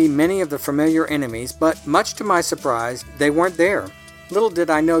expecting to see many of the familiar enemies, but much to my surprise, they weren't there. Little did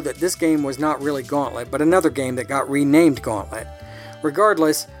I know that this game was not really Gauntlet, but another game that got renamed Gauntlet.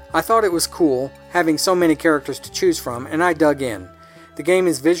 Regardless, I thought it was cool having so many characters to choose from, and I dug in. The game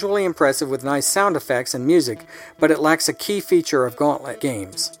is visually impressive with nice sound effects and music, but it lacks a key feature of Gauntlet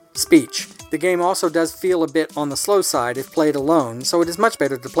games: speech. The game also does feel a bit on the slow side if played alone, so it is much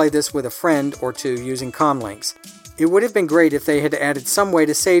better to play this with a friend or two using comlinks. It would have been great if they had added some way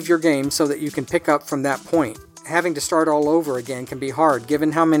to save your game so that you can pick up from that point. having to start all over again can be hard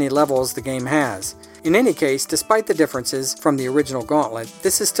given how many levels the game has. In any case, despite the differences from the original Gauntlet,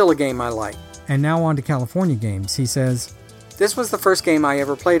 this is still a game I like. And now on to California Games. He says, "This was the first game I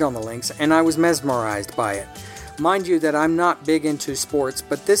ever played on the Lynx, and I was mesmerized by it. Mind you that I'm not big into sports,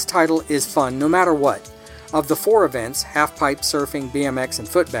 but this title is fun no matter what. Of the 4 events, halfpipe, surfing, BMX, and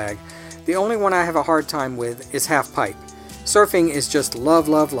footbag, the only one I have a hard time with is halfpipe. Surfing is just love,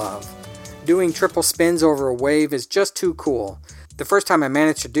 love, love. Doing triple spins over a wave is just too cool. The first time I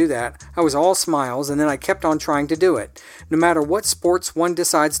managed to do that, I was all smiles, and then I kept on trying to do it. No matter what sports one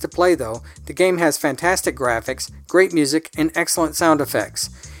decides to play though, the game has fantastic graphics, great music, and excellent sound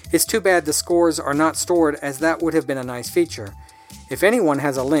effects. It's too bad the scores are not stored, as that would have been a nice feature. If anyone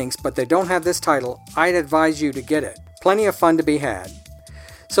has a Lynx but they don't have this title, I'd advise you to get it. Plenty of fun to be had."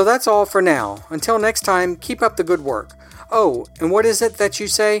 So that's all for now. Until next time, keep up the good work. Oh, and what is it that you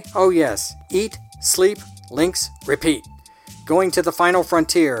say? Oh yes, eat, sleep, Lynx, repeat. Going to the final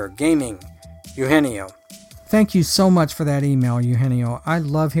frontier, gaming. Eugenio. "Thank you so much for that email, Eugenio. I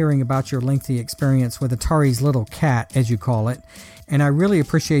love hearing about your lengthy experience with Atari's little cat, as you call it, and I really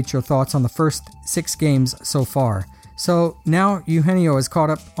appreciate your thoughts on the first 6 games so far. So now Eugenio is caught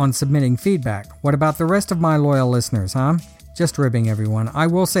up on submitting feedback. What about the rest of my loyal listeners, huh? Just ribbing, everyone. I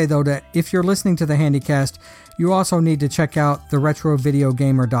will say, though, that if you're listening to the Handycast, you also need to check out the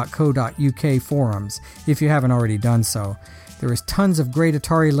retrovideogamer.co.uk forums, if you haven't already done so. There is tons of great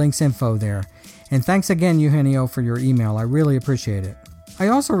Atari Lynx info there. And thanks again, Eugenio, for your email. I really appreciate it. I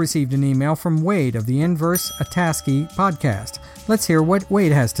also received an email from Wade of the Inverse Ataski podcast. Let's hear what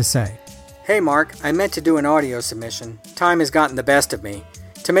Wade has to say. "Hey Mark, I meant to do an audio submission. Time has gotten the best of me.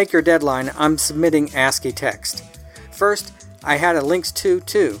 To make your deadline, I'm submitting ASCII text. First, I had a Lynx 2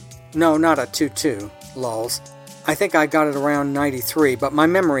 too. No, not a 2.2. Lols. I think I got it around 93, but my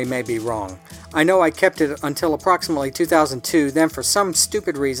memory may be wrong. I know I kept it until approximately 2002, then for some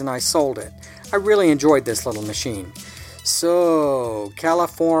stupid reason I sold it. I really enjoyed this little machine. So,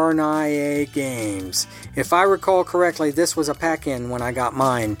 California Games. If I recall correctly, this was a pack-in when I got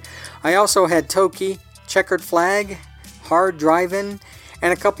mine. I also had Toki, Checkered Flag, Hard Drive-In,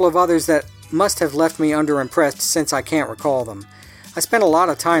 and a couple of others that must have left me underimpressed since I can't recall them. I spent a lot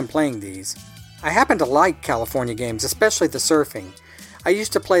of time playing these. I happen to like California Games, especially the surfing. I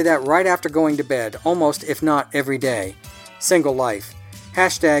used to play that right after going to bed, almost if not every day. Single life.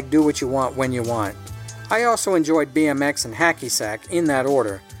 Hashtag do what you want when you want. I also enjoyed BMX and Hacky Sack in that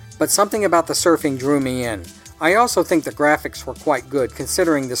order, but something about the surfing drew me in. I also think the graphics were quite good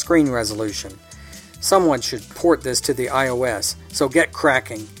considering the screen resolution. Someone should port this to the iOS, so get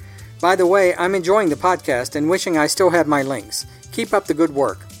cracking. By the way, I'm enjoying the podcast and wishing I still had my Lynx. Keep up the good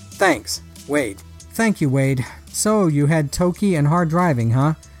work. Thanks, Wade." Thank you, Wade. So, you had Toki and Hard Driving,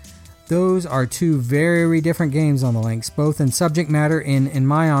 huh? Those are 2 very different games on the Lynx, both in subject matter and, in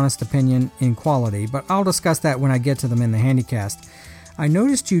my honest opinion, in quality, but I'll discuss that when I get to them in the Handycast. I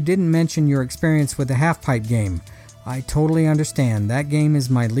noticed you didn't mention your experience with the half-pipe game. I totally understand. That game is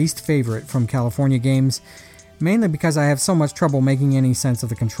my least favorite from California Games, mainly because I have so much trouble making any sense of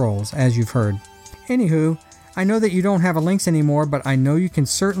the controls, as you've heard. Anywho, I know that you don't have a Lynx anymore, but I know you can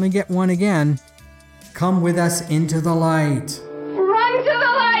certainly get one again. Come with us into the light. Run to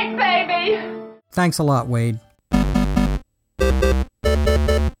the light, baby! Thanks a lot, Wade.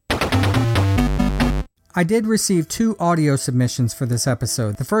 I did receive 2 audio submissions for this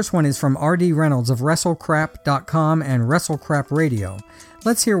episode. The first one is from R.D. Reynolds of WrestleCrap.com and WrestleCrap Radio.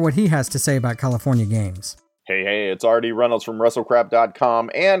 Let's hear what he has to say about California Games. Hey, it's R.D. Reynolds from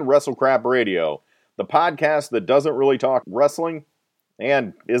WrestleCrap.com and WrestleCrap Radio, the podcast that doesn't really talk wrestling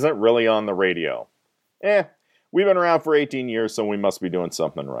and isn't really on the radio. We've been around for 18 years, so we must be doing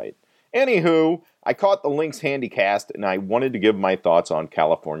something right. Anywho, I caught the Lynx Handycast, and I wanted to give my thoughts on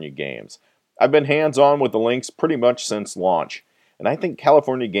California Games. I've been hands-on with the Lynx pretty much since launch, and I think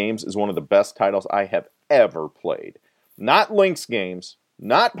California Games is one of the best titles I have ever played. Not Lynx games,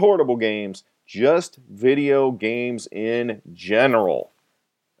 not portable games, just video games in general.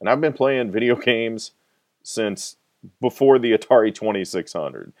 And I've been playing video games since before the Atari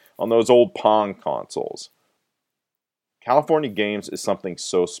 2600 on those old Pong consoles. California Games is something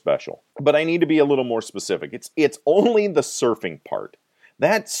so special. But I need to be a little more specific. It's only the surfing part.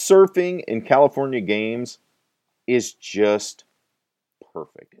 That surfing in California Games is just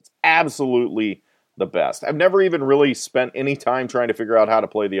perfect. It's absolutely the best. I've never even really spent any time trying to figure out how to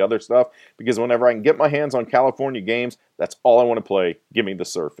play the other stuff, because whenever I can get my hands on California Games, that's all I want to play. Give me the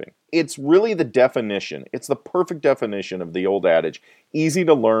surfing. It's really the definition. It's the perfect definition of the old adage, easy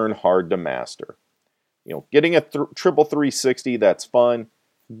to learn, hard to master. You know, getting a triple 360, that's fun.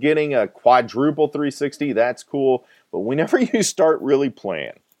 getting a quadruple 360, that's cool. But whenever you start really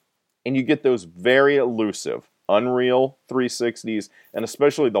playing, and you get those very elusive Unreal 360s, and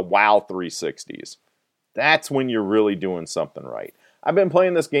especially the WoW 360s, that's when you're really doing something right. I've been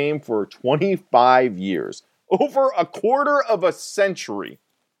playing this game for 25 years, over a quarter of a century.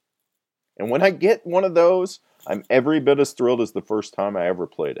 And when I get one of those, I'm every bit as thrilled as the first time I ever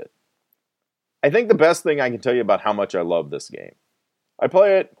played it. I think the best thing I can tell you about how much I love this game, I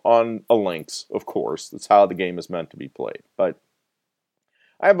play it on a Lynx, of course. That's how the game is meant to be played. But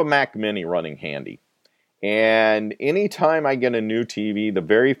I have a Mac Mini running handy. And anytime I get a new TV, the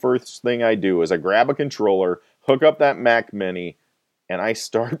very first thing I do is I grab a controller, hook up that Mac Mini, and I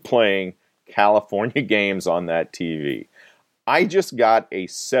start playing California games on that TV. I just got a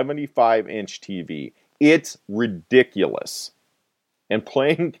 75-inch TV. It's ridiculous. And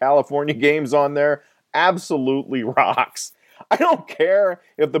playing California games on there absolutely rocks. I don't care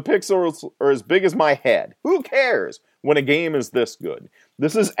if the pixels are as big as my head. Who cares when a game is this good?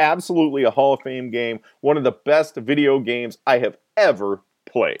 This is absolutely a Hall of Fame game, one of the best video games I have ever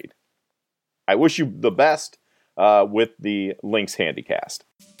played. I wish you the best with the Lynx Handycast.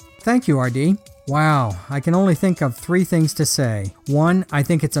 Thank you, RD. Wow, I can only think of 3 things to say. 1, I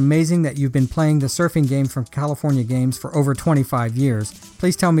think it's amazing that you've been playing the surfing game from California Games for over 25 years.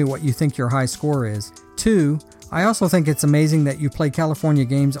 Please tell me what you think your high score is. 2, I also think it's amazing that you play California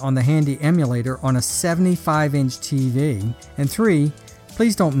Games on the Handy emulator on a 75-inch TV. And 3,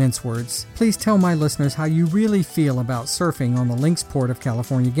 please don't mince words. Please tell my listeners how you really feel about surfing on the Lynx port of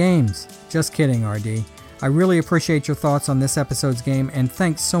California Games. Just kidding, RD. I really appreciate your thoughts on this episode's game, and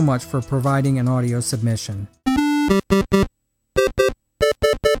thanks so much for providing an audio submission.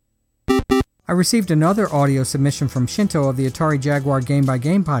 I received another audio submission from Shinto of the Atari Jaguar Game by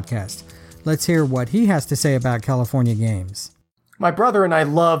Game podcast. Let's hear what he has to say about California Games. My brother and I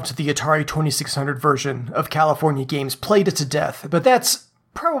loved the Atari 2600 version of California Games, played it to death, but that's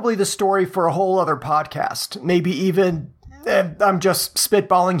probably the story for a whole other podcast, maybe even... I'm just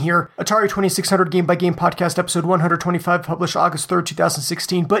spitballing here. Atari 2600 Game by Game podcast episode 125, published August 3rd,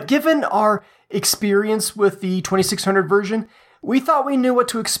 2016. But given our experience with the 2600 version, we thought we knew what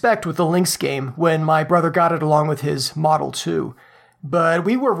to expect with the Lynx game when my brother got it along with his Model 2. But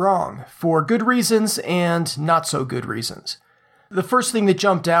we were wrong, for good reasons and not so good reasons. The first thing that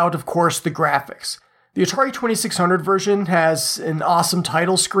jumped out, of course, the graphics. The Atari 2600 version has an awesome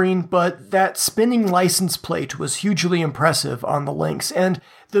title screen, but that spinning license plate was hugely impressive on the Lynx, and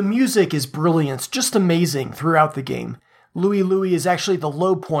the music is brilliant, just amazing throughout the game. Louie Louie is actually the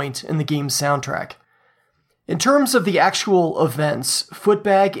low point in the game's soundtrack. In terms of the actual events,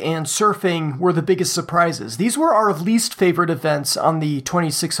 footbag and surfing were the biggest surprises. These were our least favorite events on the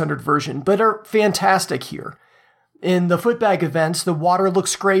 2600 version, but are fantastic here. In the footbag events, the water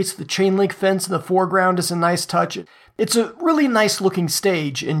looks great, the chain link fence in the foreground is a nice touch. It's a really nice looking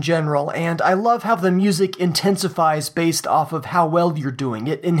stage in general, and I love how the music intensifies based off of how well you're doing.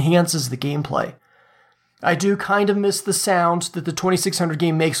 It enhances the gameplay. I do kind of miss the sound that the 2600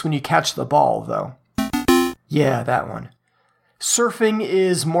 game makes when you catch the ball, though. Yeah, that one. Surfing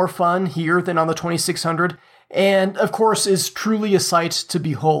is more fun here than on the 2600, and of course is truly a sight to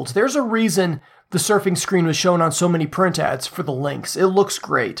behold. There's a reason the surfing screen was shown on so many print ads for the Lynx. It looks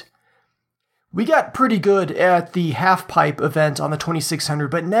great. We got pretty good at the half-pipe event on the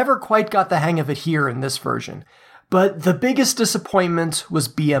 2600, but never quite got the hang of it here in this version. But the biggest disappointment was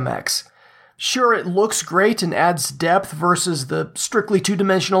BMX. Sure, it looks great and adds depth versus the strictly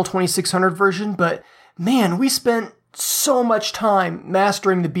two-dimensional 2600 version, but man, we spent so much time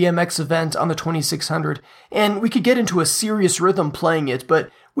mastering the BMX event on the 2600, and we could get into a serious rhythm playing it, but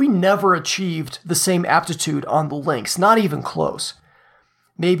we never achieved the same aptitude on the Lynx, not even close.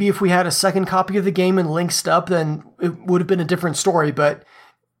 Maybe if we had a second copy of the game and Lynxed up, then it would have been a different story, but,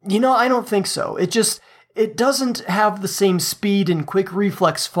 I don't think so. It doesn't have the same speed and quick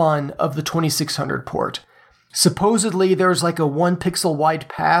reflex fun of the 2600 port. Supposedly, there's like a 1 pixel wide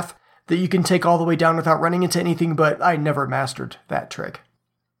path that you can take all the way down without running into anything, but I never mastered that trick.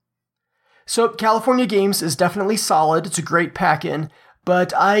 So, California Games is definitely solid. It's a great pack-in,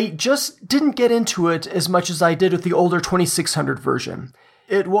 but I just didn't get into it as much as I did with the older 2600 version.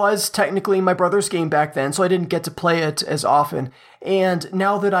 It was technically my brother's game back then, so I didn't get to play it as often. And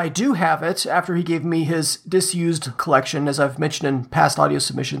now that I do have it, after he gave me his disused collection, as I've mentioned in past audio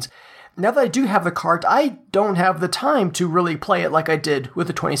submissions, now that I do have the cart, I don't have the time to really play it like I did with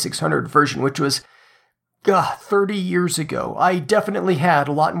the 2600 version, which was 30 years ago. I definitely had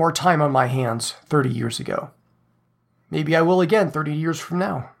a lot more time on my hands 30 years ago. Maybe I will again 30 years from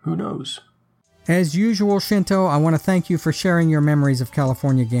now. Who knows? As usual, Shinto, I want to thank you for sharing your memories of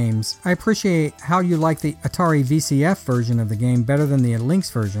California games. I appreciate how you like the Atari VCF version of the game better than the Lynx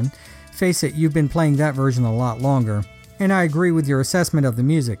version. Face it, you've been playing that version a lot longer. And I agree with your assessment of the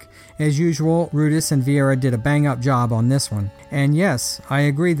music. As usual, Rudis and Vieira did a bang-up job on this one. And yes, I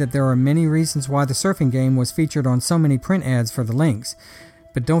agree that there are many reasons why the surfing game was featured on so many print ads for the Lynx.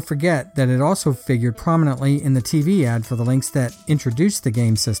 But don't forget that it also figured prominently in the TV ad for the Lynx that introduced the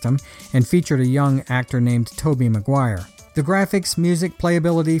game system and featured a young actor named Tobey Maguire. The graphics, music,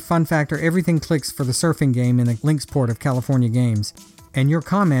 playability, fun factor, everything clicks for the surfing game in the Lynx port of California Games. And your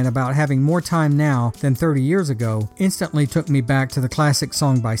comment about having more time now than 30 years ago instantly took me back to the classic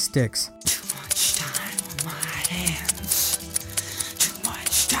song by Styx. Too much time on my hands. Too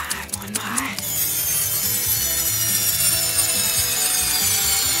much time on my...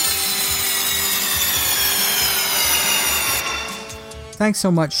 Thanks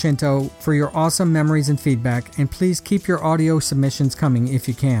so much, Shinto, for your awesome memories and feedback, and please keep your audio submissions coming if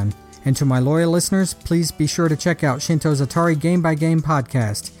you can. And to my loyal listeners, please be sure to check out Shinto's Atari Game by Game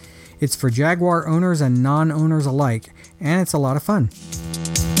podcast. It's for Jaguar owners and non-owners alike, and it's a lot of fun.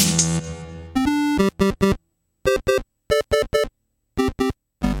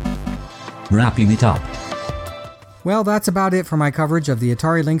 Wrapping it up. Well, that's about it for my coverage of the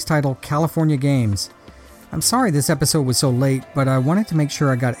Atari Lynx title California Games. I'm sorry this episode was so late, but I wanted to make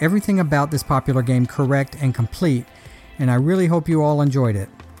sure I got everything about this popular game correct and complete, and I really hope you all enjoyed it.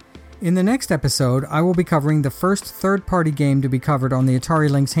 In the next episode, I will be covering the first third-party game to be covered on the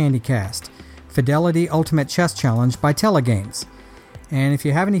Atari Lynx Handycast, Fidelity Ultimate Chess Challenge by Telegames. And if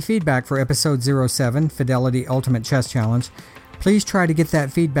you have any feedback for episode 07, Fidelity Ultimate Chess Challenge, please try to get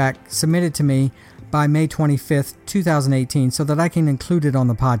that feedback submitted to me by May 25th, 2018 so that I can include it on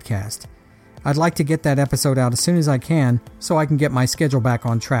the podcast. I'd like to get that episode out as soon as I can so I can get my schedule back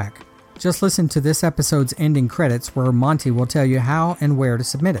on track. Just listen to this episode's ending credits where Monty will tell you how and where to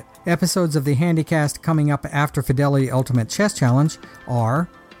submit it. Episodes of the Handycast coming up after Fidelity Ultimate Chess Challenge are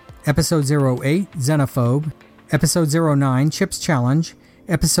Episode 08, Xenophobe, Episode 09, Chips Challenge,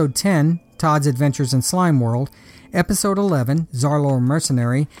 Episode 10, Todd's Adventures in Slime World, Episode 11, Zarlor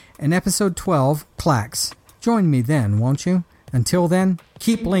Mercenary, and Episode 12, Clax. Join me then, won't you? Until then,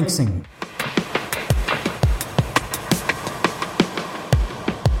 keep lynxing.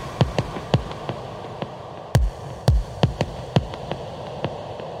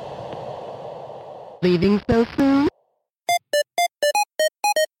 Leaving so soon?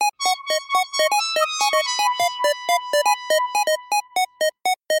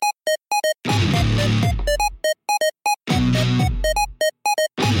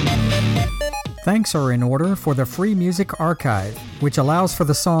 Thanks are in order for the Free Music Archive, which allows for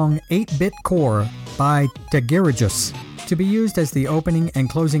the song 8-Bit Core by Dagiragus to be used as the opening and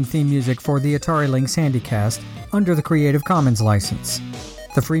closing theme music for the Atari Lynx Handycast under the Creative Commons license.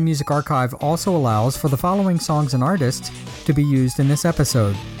 The Free Music Archive also allows for the following songs and artists to be used in this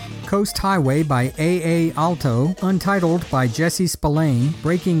episode. Coast Highway by A.A. Alto, Untitled by Jesse Spillane,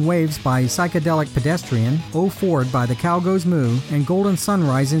 Breaking Waves by Psychedelic Pedestrian, O Ford by The Cow Goes Moo, and Golden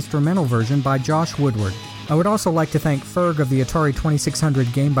Sunrise instrumental version by Josh Woodward. I would also like to thank Ferg of the Atari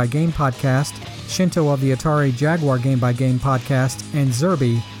 2600 Game by Game podcast, Shinto of the Atari Jaguar Game by Game podcast, and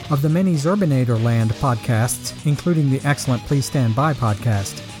Zerby of the many Zerbinator Land podcasts, including the excellent Please Stand By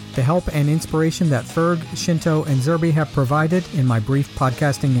podcast. The help and inspiration that Ferg, Shinto, and Zerby have provided in my brief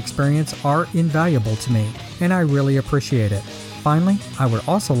podcasting experience are invaluable to me, and I really appreciate it. Finally, I would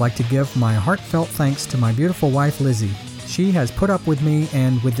also like to give my heartfelt thanks to my beautiful wife, Lizzie. She has put up with me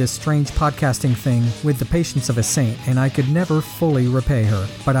and with this strange podcasting thing with the patience of a saint, and I could never fully repay her,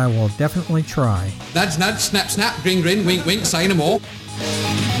 but I will definitely try. Nudge, nudge, snap, snap, grin, grin, wink, wink, say no more.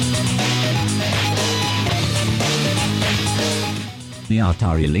 The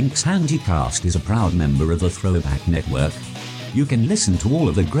Atari Lynx Handycast is a proud member of the Throwback Network. You can listen to all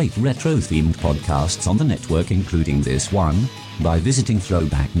of the great retro-themed podcasts on the network, including this one, by visiting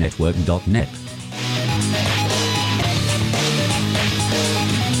throwbacknetwork.net.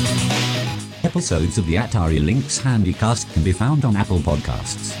 Episodes of the Atari Lynx Handycast can be found on Apple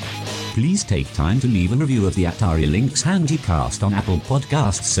Podcasts. Please take time to leave a review of the Atari Lynx Handycast on Apple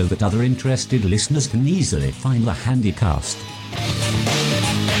Podcasts so that other interested listeners can easily find the Handycast.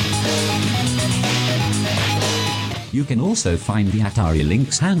 You can also find the Atari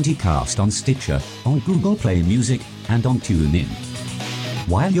Lynx Handycast on Stitcher, on Google Play Music, and on TuneIn.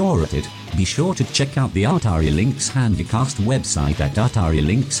 While you're at it, be sure to check out the Atari Lynx Handycast website at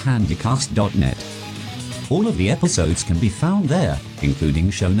atarilynxhandycast.net. All of the episodes can be found there, including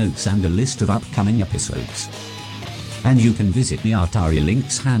show notes and a list of upcoming episodes. And you can visit the Atari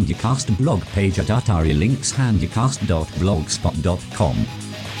Lynx Handycast blog page at atarilynxhandycast.blogspot.com.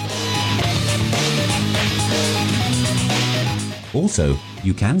 Also,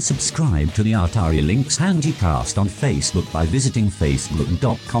 you can subscribe to the Atari Lynx Handycast on Facebook by visiting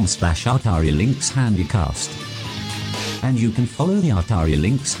facebook.com/Atari Lynx Handycast. And you can follow the Atari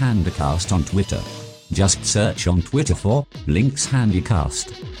Lynx Handycast on Twitter. Just search on Twitter for Lynx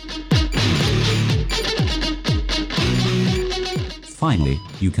Handycast. Finally,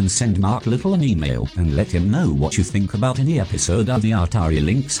 you can send Mark Little an email and let him know what you think about any episode of the Atari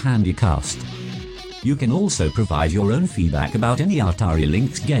Lynx Handycast. You can also provide your own feedback about any Atari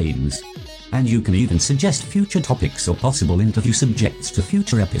Lynx games. And you can even suggest future topics or possible interview subjects for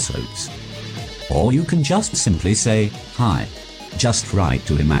future episodes. Or you can just simply say, hi. Just write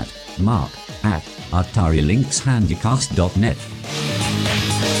to him at mark@AtariLynxHandycast.net.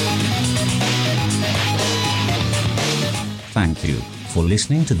 Thank you for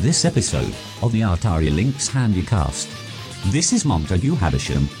listening to this episode of the Atari Lynx Handycast. This is Montague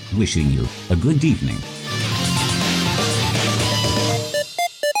Havisham, wishing you a good evening.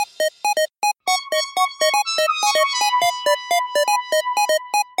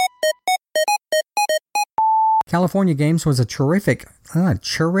 California Games was a terrific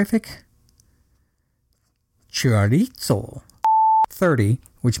chorizo 30,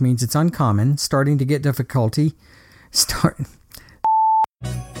 which means it's uncommon, starting to get difficulty.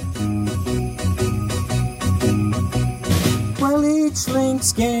 Well, each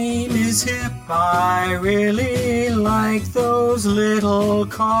Lynx game is hip. I really like those little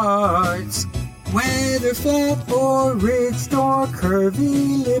cards. Whether flat or ridged or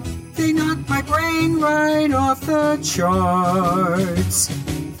curvy lip, they knock my brain right off the charts.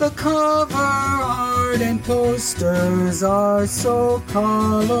 The cover art and posters are so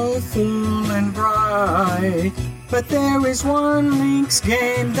colorful and bright. But there is one Lynx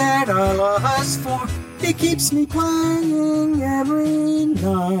game that I lust for. It keeps me playing every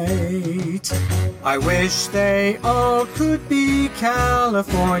night. I wish they all could be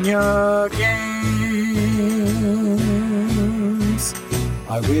California games.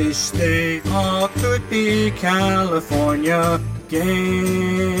 I wish they all could be California games.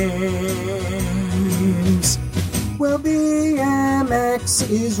 Well, BMX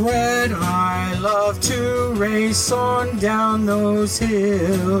is red. I love to race on down those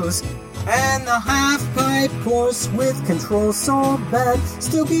hills. And the half-pipe course with control so bad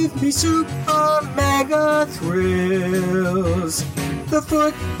still gives me super mega thrills. The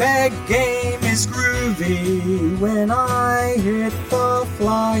footbag game is groovy when I hit the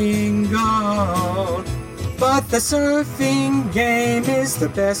flying goal. But the surfing game is the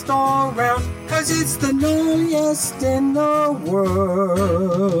best all round, 'cause it's the gnarliest in the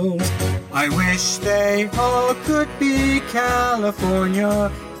world. I wish they all could be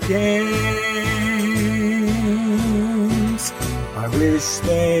California games. I wish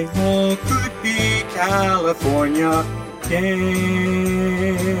they all could be California games.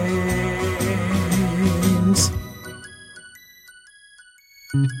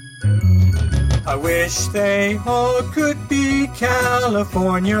 I wish they all could be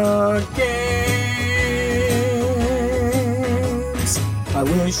California games. I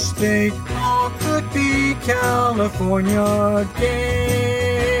wish they all could be California games.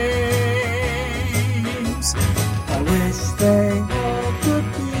 I wish they all could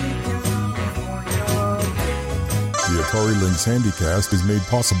be California games. The Atari Lynx Handycast is made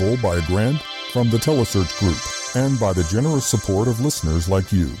possible by a grant from the Telesearch Group and by the generous support of listeners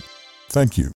like you. Thank you.